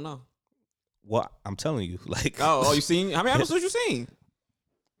 I don't know. Well, I'm telling you, like. Oh, you seen? How many episodes you seen?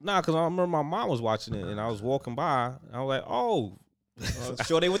 Nah, because I remember my mom was watching it, and I was walking by, and I was like, "Oh,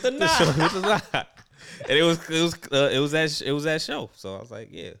 Shorty with the knot." And it was that show. So I was like,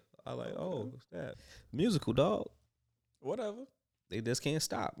 "Yeah." I was like, "Oh, what's that musical, dog?" Whatever. They just can't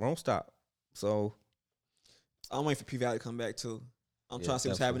stop. Won't stop. So I'm waiting for P Valley to come back too. I'm trying to see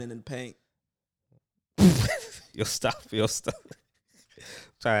what's happening in the paint. You'll stop.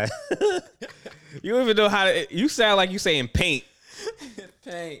 Try. You don't even know how to. You sound like you saying paint.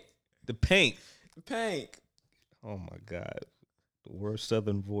 Paint. The paint. Paint. Oh my God. The worst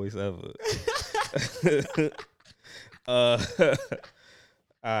Southern voice ever. All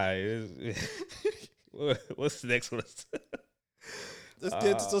right. What's the next one? Let's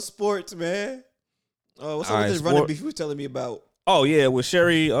get to some sports, man. What's up with this running beef you was telling me about? Oh yeah, with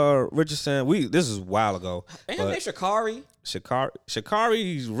Sherry Richardson. This is a while ago. Ain't her name Sha'Carri?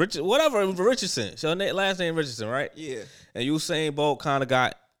 Sha'Carri Richardson. So last name Richardson, right? Yeah. And Usain Bolt kind of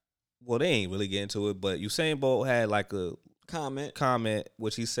got. Well, they ain't really get into it, but Usain Bolt had like a comment,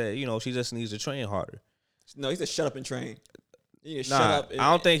 which he said, she just needs to train harder. No, he said shut up and train. Yeah, shut up. I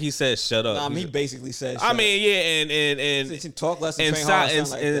don't think he said shut up. He basically said. I mean, yeah, and talk less and train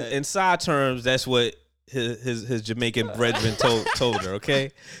harder. In side terms, that's what his Jamaican brethren told her. Okay,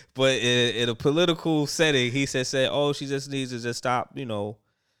 but in a political setting, he said, "Oh, she just needs to just stop,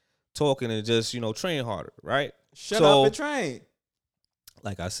 talking and just train harder, right? Shut up and train."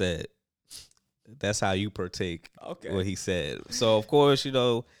 Like I said, that's how you partake. Okay. What he said. So of course,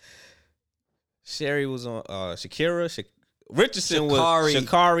 Sherry was on Sha'Carri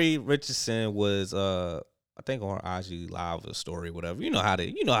Richardson was I think on her IG Live a story, whatever. You know how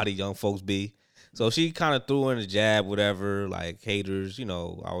the young folks be. So she kind of threw in a jab, whatever, like haters, I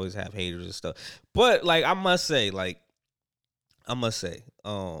always have haters and stuff. But like I must say, like when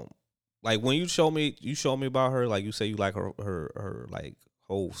you show me about her, like you say you like her like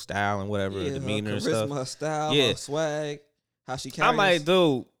whole style and whatever, demeanor and stuff. Her style, her swag, how she carries. I'm like,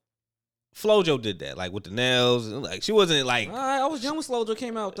 dude, FloJo did that, like with the nails, and like she wasn't like. I was young when FloJo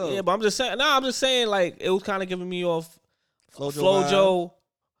came out though. Yeah, but I'm just saying, like it was kind of giving me off FloJo,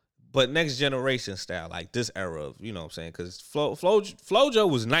 but next generation style, like this era of, what I'm saying, because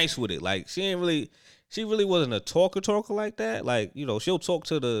FloJo was nice with it, like she really wasn't a talker like that, like she'll talk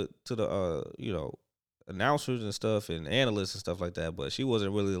to the announcers and stuff and analysts and stuff like that, but she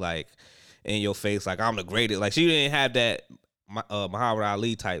wasn't really like in your face like I'm the greatest. Like she didn't have that Muhammad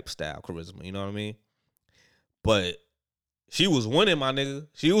Ali type style charisma, you know what I mean? But she was winning, my nigga.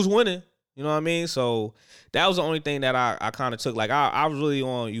 She was winning, you know what I mean? So that was the only thing that I kind of took. Like I was really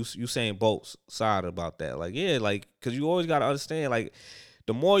on Usain Bolt's side about that. Like yeah, like because you always gotta understand, like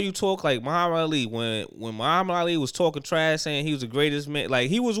the more you talk, like Muhammad Ali, when Muhammad Ali was talking trash saying he was the greatest man, like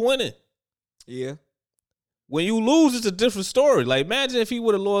he was winning. Yeah. When you lose, it's a different story. Like, imagine if he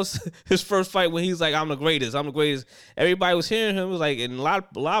would have lost his first fight when he's like, I'm the greatest. Everybody was hearing him. It was like, and a lot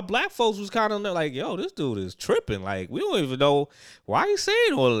of black folks was kind of like, yo, this dude is tripping. Like, we don't even know why he's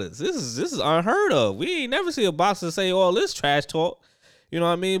saying all of this. This is unheard of. We ain't never see a boxer say all this trash talk. You know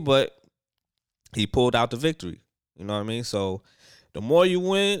what I mean? But he pulled out the victory. You know what I mean? So the more you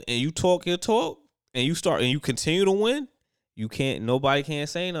win and you talk your talk and you continue to win, nobody can't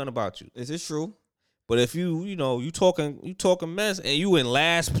say nothing about you. Is this true? But if you talking mess and you in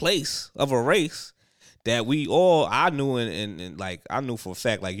last place of a race that I knew and like I knew for a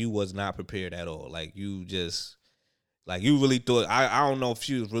fact like you was not prepared at all. Like you just like you really thought I don't know if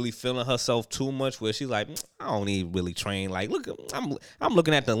she was really feeling herself too much where she's like, I don't need really train. Like look, I'm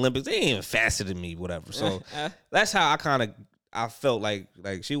looking at the Olympics. They ain't even faster than me, whatever. So that's how I felt like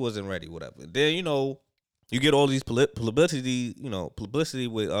she wasn't ready, whatever. Then you get all these publicity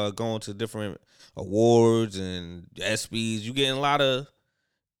with going to different awards and ESPYs. You getting a lot of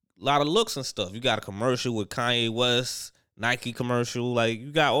looks and stuff. You got a commercial with Kanye West, Nike commercial. Like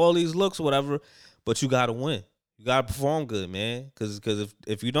you got all these looks, whatever. But you gotta win. You gotta perform good, man. Because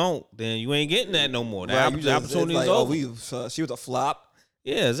if you don't, then you ain't getting that no more. That opportunity is over. She was a flop.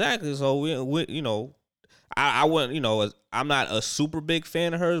 Yeah, exactly. So we I wouldn't, I'm not a super big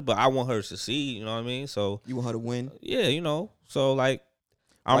fan of hers, but I want her to succeed. You know what I mean? So You want her to win? yeah, so like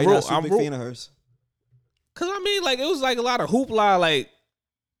Why you not a super big fan of hers? Cause I mean, like it was like a lot of hoopla, like,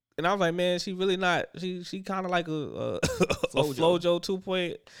 and I was like, man, she really not. She kind of like a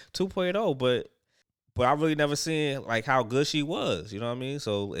FloJo 2.0, but I really never seen like how good she was. You know what I mean?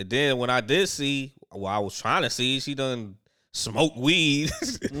 So and then when I did see, I was trying to see, she done smoked weed,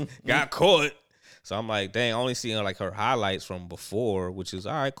 got caught. So I'm like, dang, I only seeing like her highlights from before, which is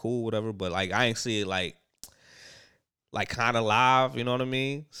all right, cool, whatever. But like, I ain't see it like kind of live. You know what I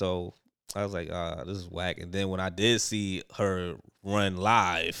mean? So I was like, this is whack. And then when I did see her run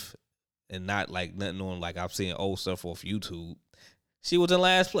live and not like nothing on like I've seen old stuff off YouTube, she was in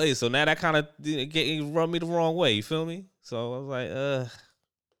last place. So now that kind of run me the wrong way. You feel me? So I was like,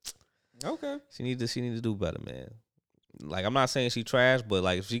 okay. She need to do better, man. Like I'm not saying she trash, but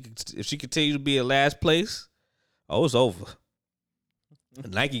like if she continue to be in last place, it's over.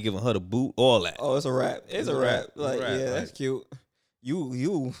 Nike giving her the boot, all that. Oh, it's a wrap. It's a wrap. Like, yeah, like, that's cute.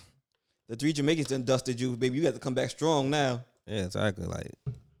 You, the 3 Jamaicans done dusted you, baby. You got to come back strong now. Yeah, exactly. Like,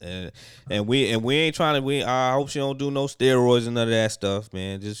 and we ain't trying to. I hope she don't do no steroids and none of that stuff,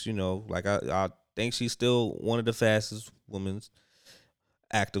 man. Just like I think she's still one of the fastest women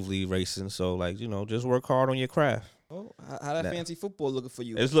actively racing. So like just work hard on your craft. Oh, how that fancy football looking for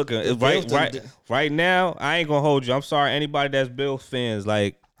you? It's looking right now. I ain't gonna hold you. I'm sorry, anybody that's Bills fans.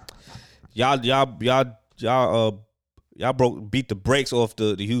 Like y'all beat the brakes off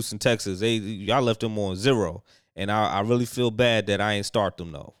the Houston Texans. Y'all left them on 0, and I really feel bad that I ain't start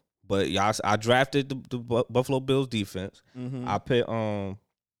them though. But I drafted the Buffalo Bills defense. Mm-hmm.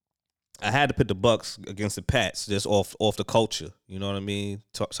 I had to put the Bucks against the Pats just off the culture. You know what I mean?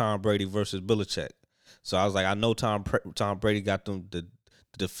 Tom Brady versus Belichick. So I was like, I know Tom Brady got them the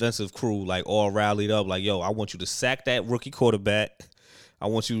defensive crew like all rallied up. Like, yo, I want you to sack that rookie quarterback. I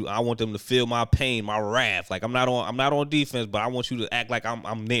want them to feel my pain, my wrath. Like I'm not on defense, but I want you to act like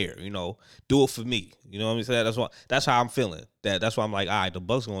I'm there. Do it for me. You know what I mean? So that's how I'm feeling. That's why I'm like, all right, the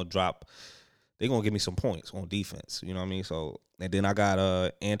Bucks gonna drop. They're gonna give me some points on defense. You know what I mean? So and then I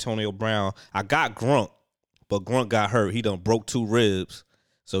got Antonio Brown. I got Grunt, but Grunt got hurt. He done broke 2 ribs.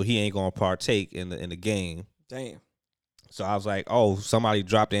 So he ain't gonna partake in the game. Damn. So I was like, oh, somebody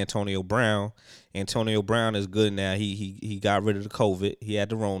dropped Antonio Brown. Antonio Brown is good now. He got rid of the COVID. He had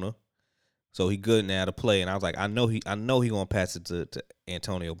the Rona, so he good now to play. And I was like, I know he gonna pass it to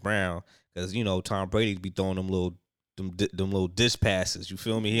Antonio Brown because Tom Brady be throwing them little dish passes. You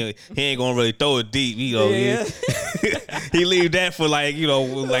feel me? He ain't gonna really throw it deep. Yeah. He leave that for like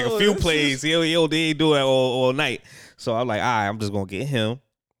like a few plays. He ain't do it all night. So I'm like, all right, I'm just gonna get him.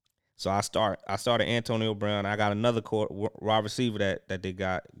 So I started Antonio Brown. I got another wide receiver that they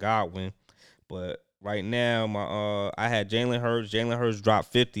got, Godwin. But right now, I had Jalen Hurts. Jalen Hurts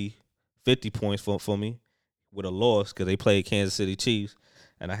dropped 50 points for me with a loss because they played Kansas City Chiefs.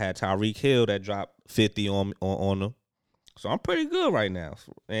 And I had Tyreek Hill that dropped 50 on them. So I'm pretty good right now.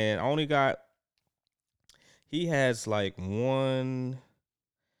 And I only got, he has like 1,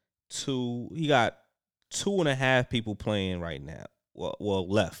 2, he got 2.5 people playing right now. Well,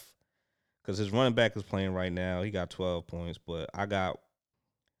 left. Because his running back is playing right now. He got 12 points. But I got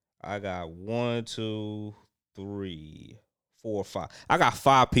 1, 2, 3, 4, 5. I got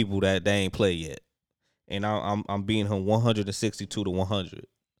 5 people that they ain't play yet. And I'm beating him 162 to 100.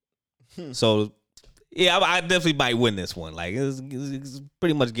 So yeah, I definitely might win this one. Like it's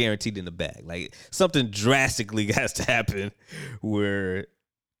pretty much guaranteed in the bag. Like something drastically has to happen where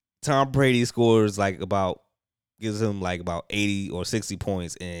Tom Brady scores gives him like about 80 or 60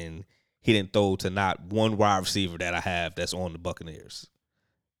 points, and he didn't throw to not one wide receiver that I have that's on the Buccaneers.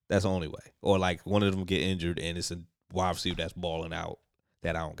 That's the only way. Or like one of them get injured and it's a wide receiver that's balling out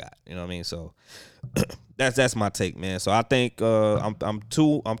that I don't got. You know what I mean? So that's my take, man. So I think I'm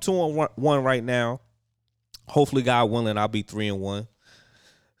 2-1 right now. Hopefully, God willing, I'll be 3-1.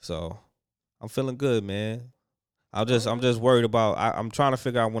 So I'm feeling good, man. I'm just worried about. I'm trying to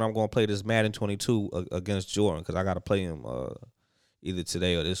figure out when I'm going to play this Madden 22 against Jordan because I got to play him either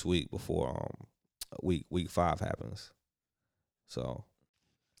today or this week before week 5 happens. So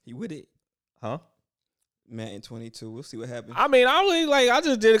he with it, huh? Madden 22. We'll see what happens. I mean, I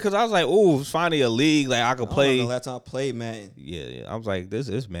just did it because I was like, oh, it's finally a league like I could play. The last time I played Madden. Yeah. I was like, this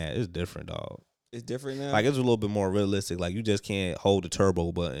is mad. It's different, dog. It's different now. Like it's a little bit more realistic. Like you just can't hold the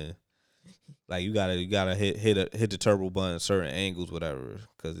turbo button. Like you gotta hit the turbo button at certain angles, whatever,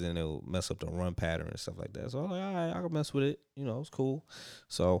 because then it'll mess up the run pattern and stuff like that. So I was like, all right, I can mess with it. It's cool.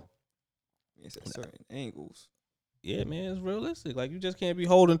 So it's at certain angles. Yeah, man, it's realistic. Like, you just can't be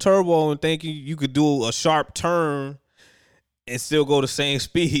holding turbo and thinking you could do a sharp turn and still go the same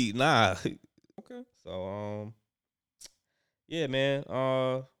speed. Nah. Okay. So, yeah, man.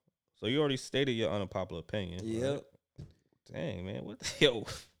 So you already stated your unpopular opinion. Yep. Right? Dang, man.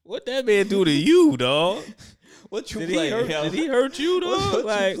 What that man do to you, dog? What you Did play? Did he hurt you, dog? What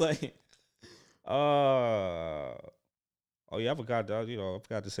like, you play? Oh yeah, I forgot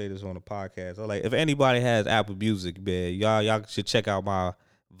to say this on the podcast. So, like, if anybody has Apple Music, man, y'all should check out my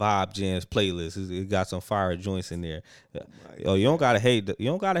Vibe Jams playlist. It got some fire joints in there. Oh, you don't gotta hate. You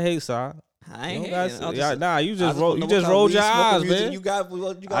don't gotta hate, sir. I ain't you just rolled your eyes, man. You got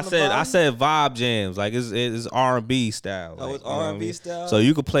I said Vibe Jams, like it's R&B style. Oh, like, it's R&B style. So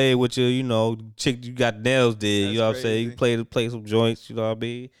you could play it with your, chick you got nails did. That's you know what I'm saying? You crazy. play some joints. You know what I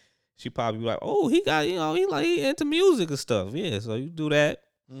mean? She probably be like, oh, he got, he into music and stuff. Yeah, so you do that.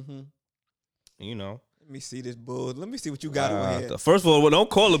 Mm-hmm. Let me see this bull. Let me see what you got on here. First of all, don't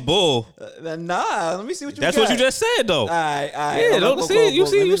call it bull. Nah, let me see what you got. That's what you just said, though. All right. Yeah, don't see. You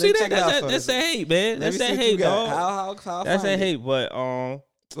see that? That's that hate, man. That's that hate, dog. How that's that hate. But go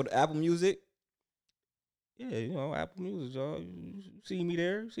to Apple Music. Yeah, Apple Music, y'all. You see me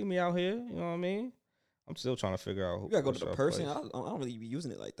there? See me out here? You know what I mean? I'm still trying to figure out. You gotta go to the person. I don't really be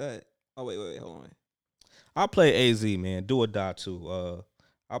using it like that. Oh wait, hold on. I play AZ, man. Do or Die too.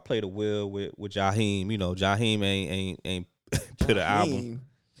 I play the Will with Jaheim. Jaheim ain't put an album.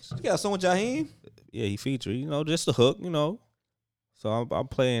 You got a song with Jaheim? Yeah, he featured. Just the hook. So I'm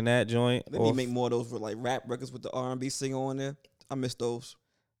playing that joint. Let me make more of those for like rap records with the R&B singer on there. I miss those.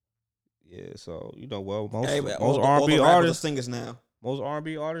 Yeah, so most R&B artists singers now. Most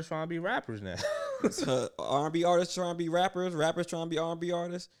R&B artists trying to be rappers now. R&B artists trying to be rappers trying to be R&B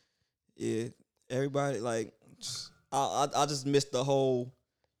artists. Yeah, everybody like I just missed the whole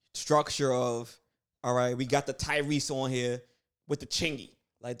structure of, all right, we got the Tyrese on here with the Chingy,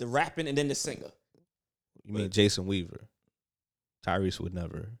 like the rapping and then the singer. You mean Jason Weaver? Tyrese would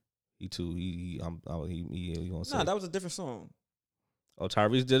never. He gonna say. Nah, that was a different song. Oh,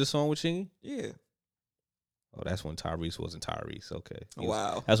 Tyrese did a song with Chingy? Yeah. Oh, that's when Tyrese wasn't Tyrese. Okay.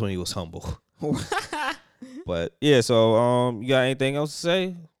 Wow. That's when he was humble. But yeah, so you got anything else to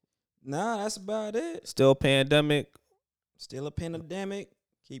say? Nah, that's about it. Still pandemic. Still a pandemic.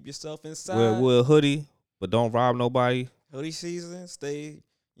 Keep yourself inside. Wear a hoodie, but don't rob nobody. Hoodie season. Stay.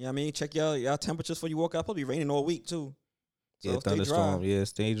 You know what I mean? Check y'all temperatures before you walk out. Probably raining all week too. So yeah, thunderstorm. Yeah,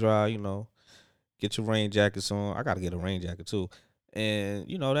 stay dry. Get your rain jackets on. I gotta get a rain jacket too. And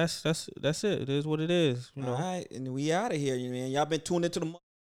that's it. It is what it is. All right, and we out of here, man. Y'all been tuned into the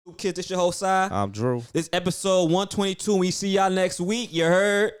Kids. This your whole side. I'm Drew. This episode 122. We see y'all next week. You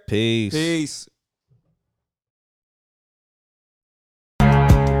heard? Peace.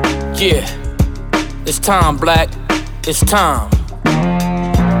 Yeah, it's time, Black. It's time.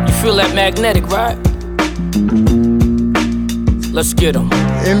 You feel that magnetic, right? Let's get 'em.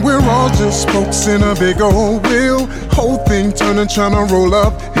 And we're all just spokes in a big old wheel. Whole thing turning, tryna roll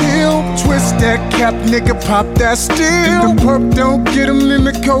uphill. Twist that cap, nigga, pop that steel. The perp don't get 'em in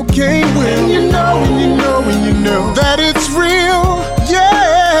the cocaine wheel. And you know that it's real,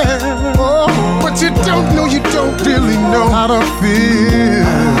 yeah. Oh, but you don't really know how to feel.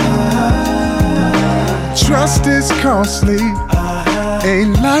 Trust is costly.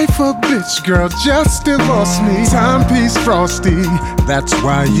 Ain't life a bitch, girl, just divorce me. Timepiece frosty, that's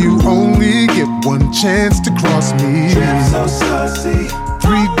why you only get one chance to cross me. So saucy.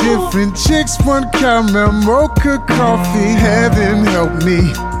 3 different chicks, 1 caramel mocha coffee. Heaven help me,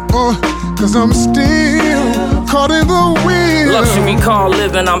 cause I'm still caught in the wheel. Luxury car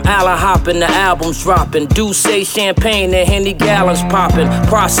living, I'm Allah hopping, the album's dropping. Douce champagne and Henny gallons popping.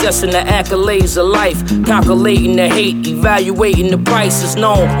 Processing the accolades of life, calculating the hate, evaluating the prices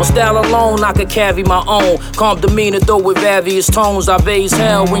known. On style alone, I could carry my own. Calm demeanor, though with various tones. I raise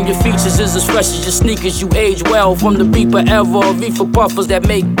hell when your features is as fresh as your sneakers. You age well from the beeper ever. Reefer puffers that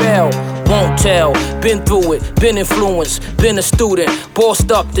make bail. Won't tell, been through it, been influenced, been a student.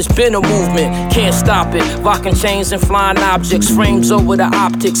 Bossed up, there's been a movement, can't stop it. Rocking chains and flying objects, frames over the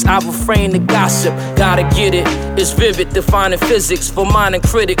optics. I refrain the gossip, gotta get it. It's vivid, defining physics for minor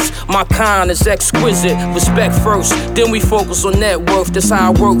critics. My kind is exquisite, respect first, then we focus on net worth. That's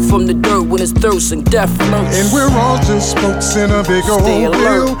how I work from the dirt when it's thirst and death flirts. And we're all just spokes in a big old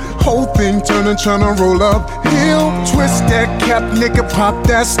wheel. Whole thing turning, tryna roll uphill. Twist that cap, nigga, pop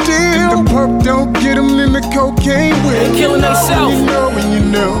that steel. The perp don't get 'em in the cocaine wheel. They killing themselves. And you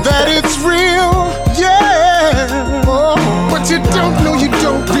know that it's real, yeah. Oh, but you don't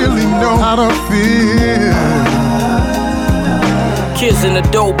really know how to feel. Kids Niggas in the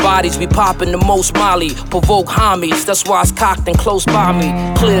dope bodies, we poppin' the most molly. Provoke homies, that's why it's cocked and close by me.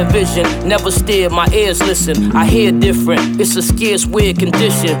 Clear vision, never steer, my ears listen. I hear different, it's a scarce, weird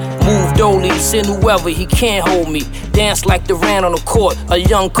condition. Move dolly, send whoever, he can't hold me. Dance like Durant on the court, a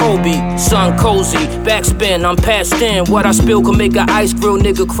young Kobe. Sun cozy, backspin, I'm passed in. What I spill can make a ice grill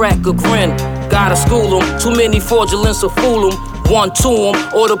nigga crack a grin. Gotta school 'em, too many fraudulence to fool 'em. One to 'em,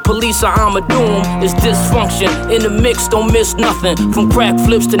 or the police or I'ma do 'em. It's dysfunction, in the mix, don't miss nothing. From crack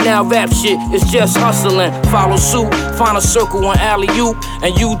flips to now rap shit, it's just hustling. Follow suit, find a circle on alley-oop.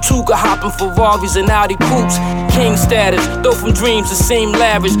 And you too can hop in Ferraris and Audi coupes. King status, though from dreams it seem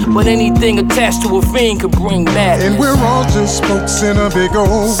lavish. But anything attached to a fiend could bring madness. And we're all just spokes in a big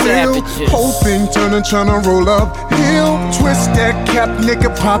old wheel. Hoping, turning, tryna roll up hill. Twist that cap, nigga,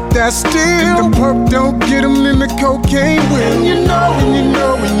 pop that steel. The perp don't get him in the cocaine wheel. And you know, and you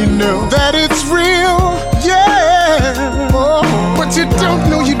know, and you know that it's real, yeah. Oh, but you don't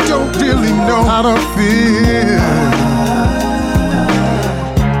know, you don't really know how to feel.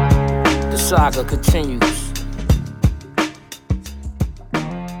 The saga continues.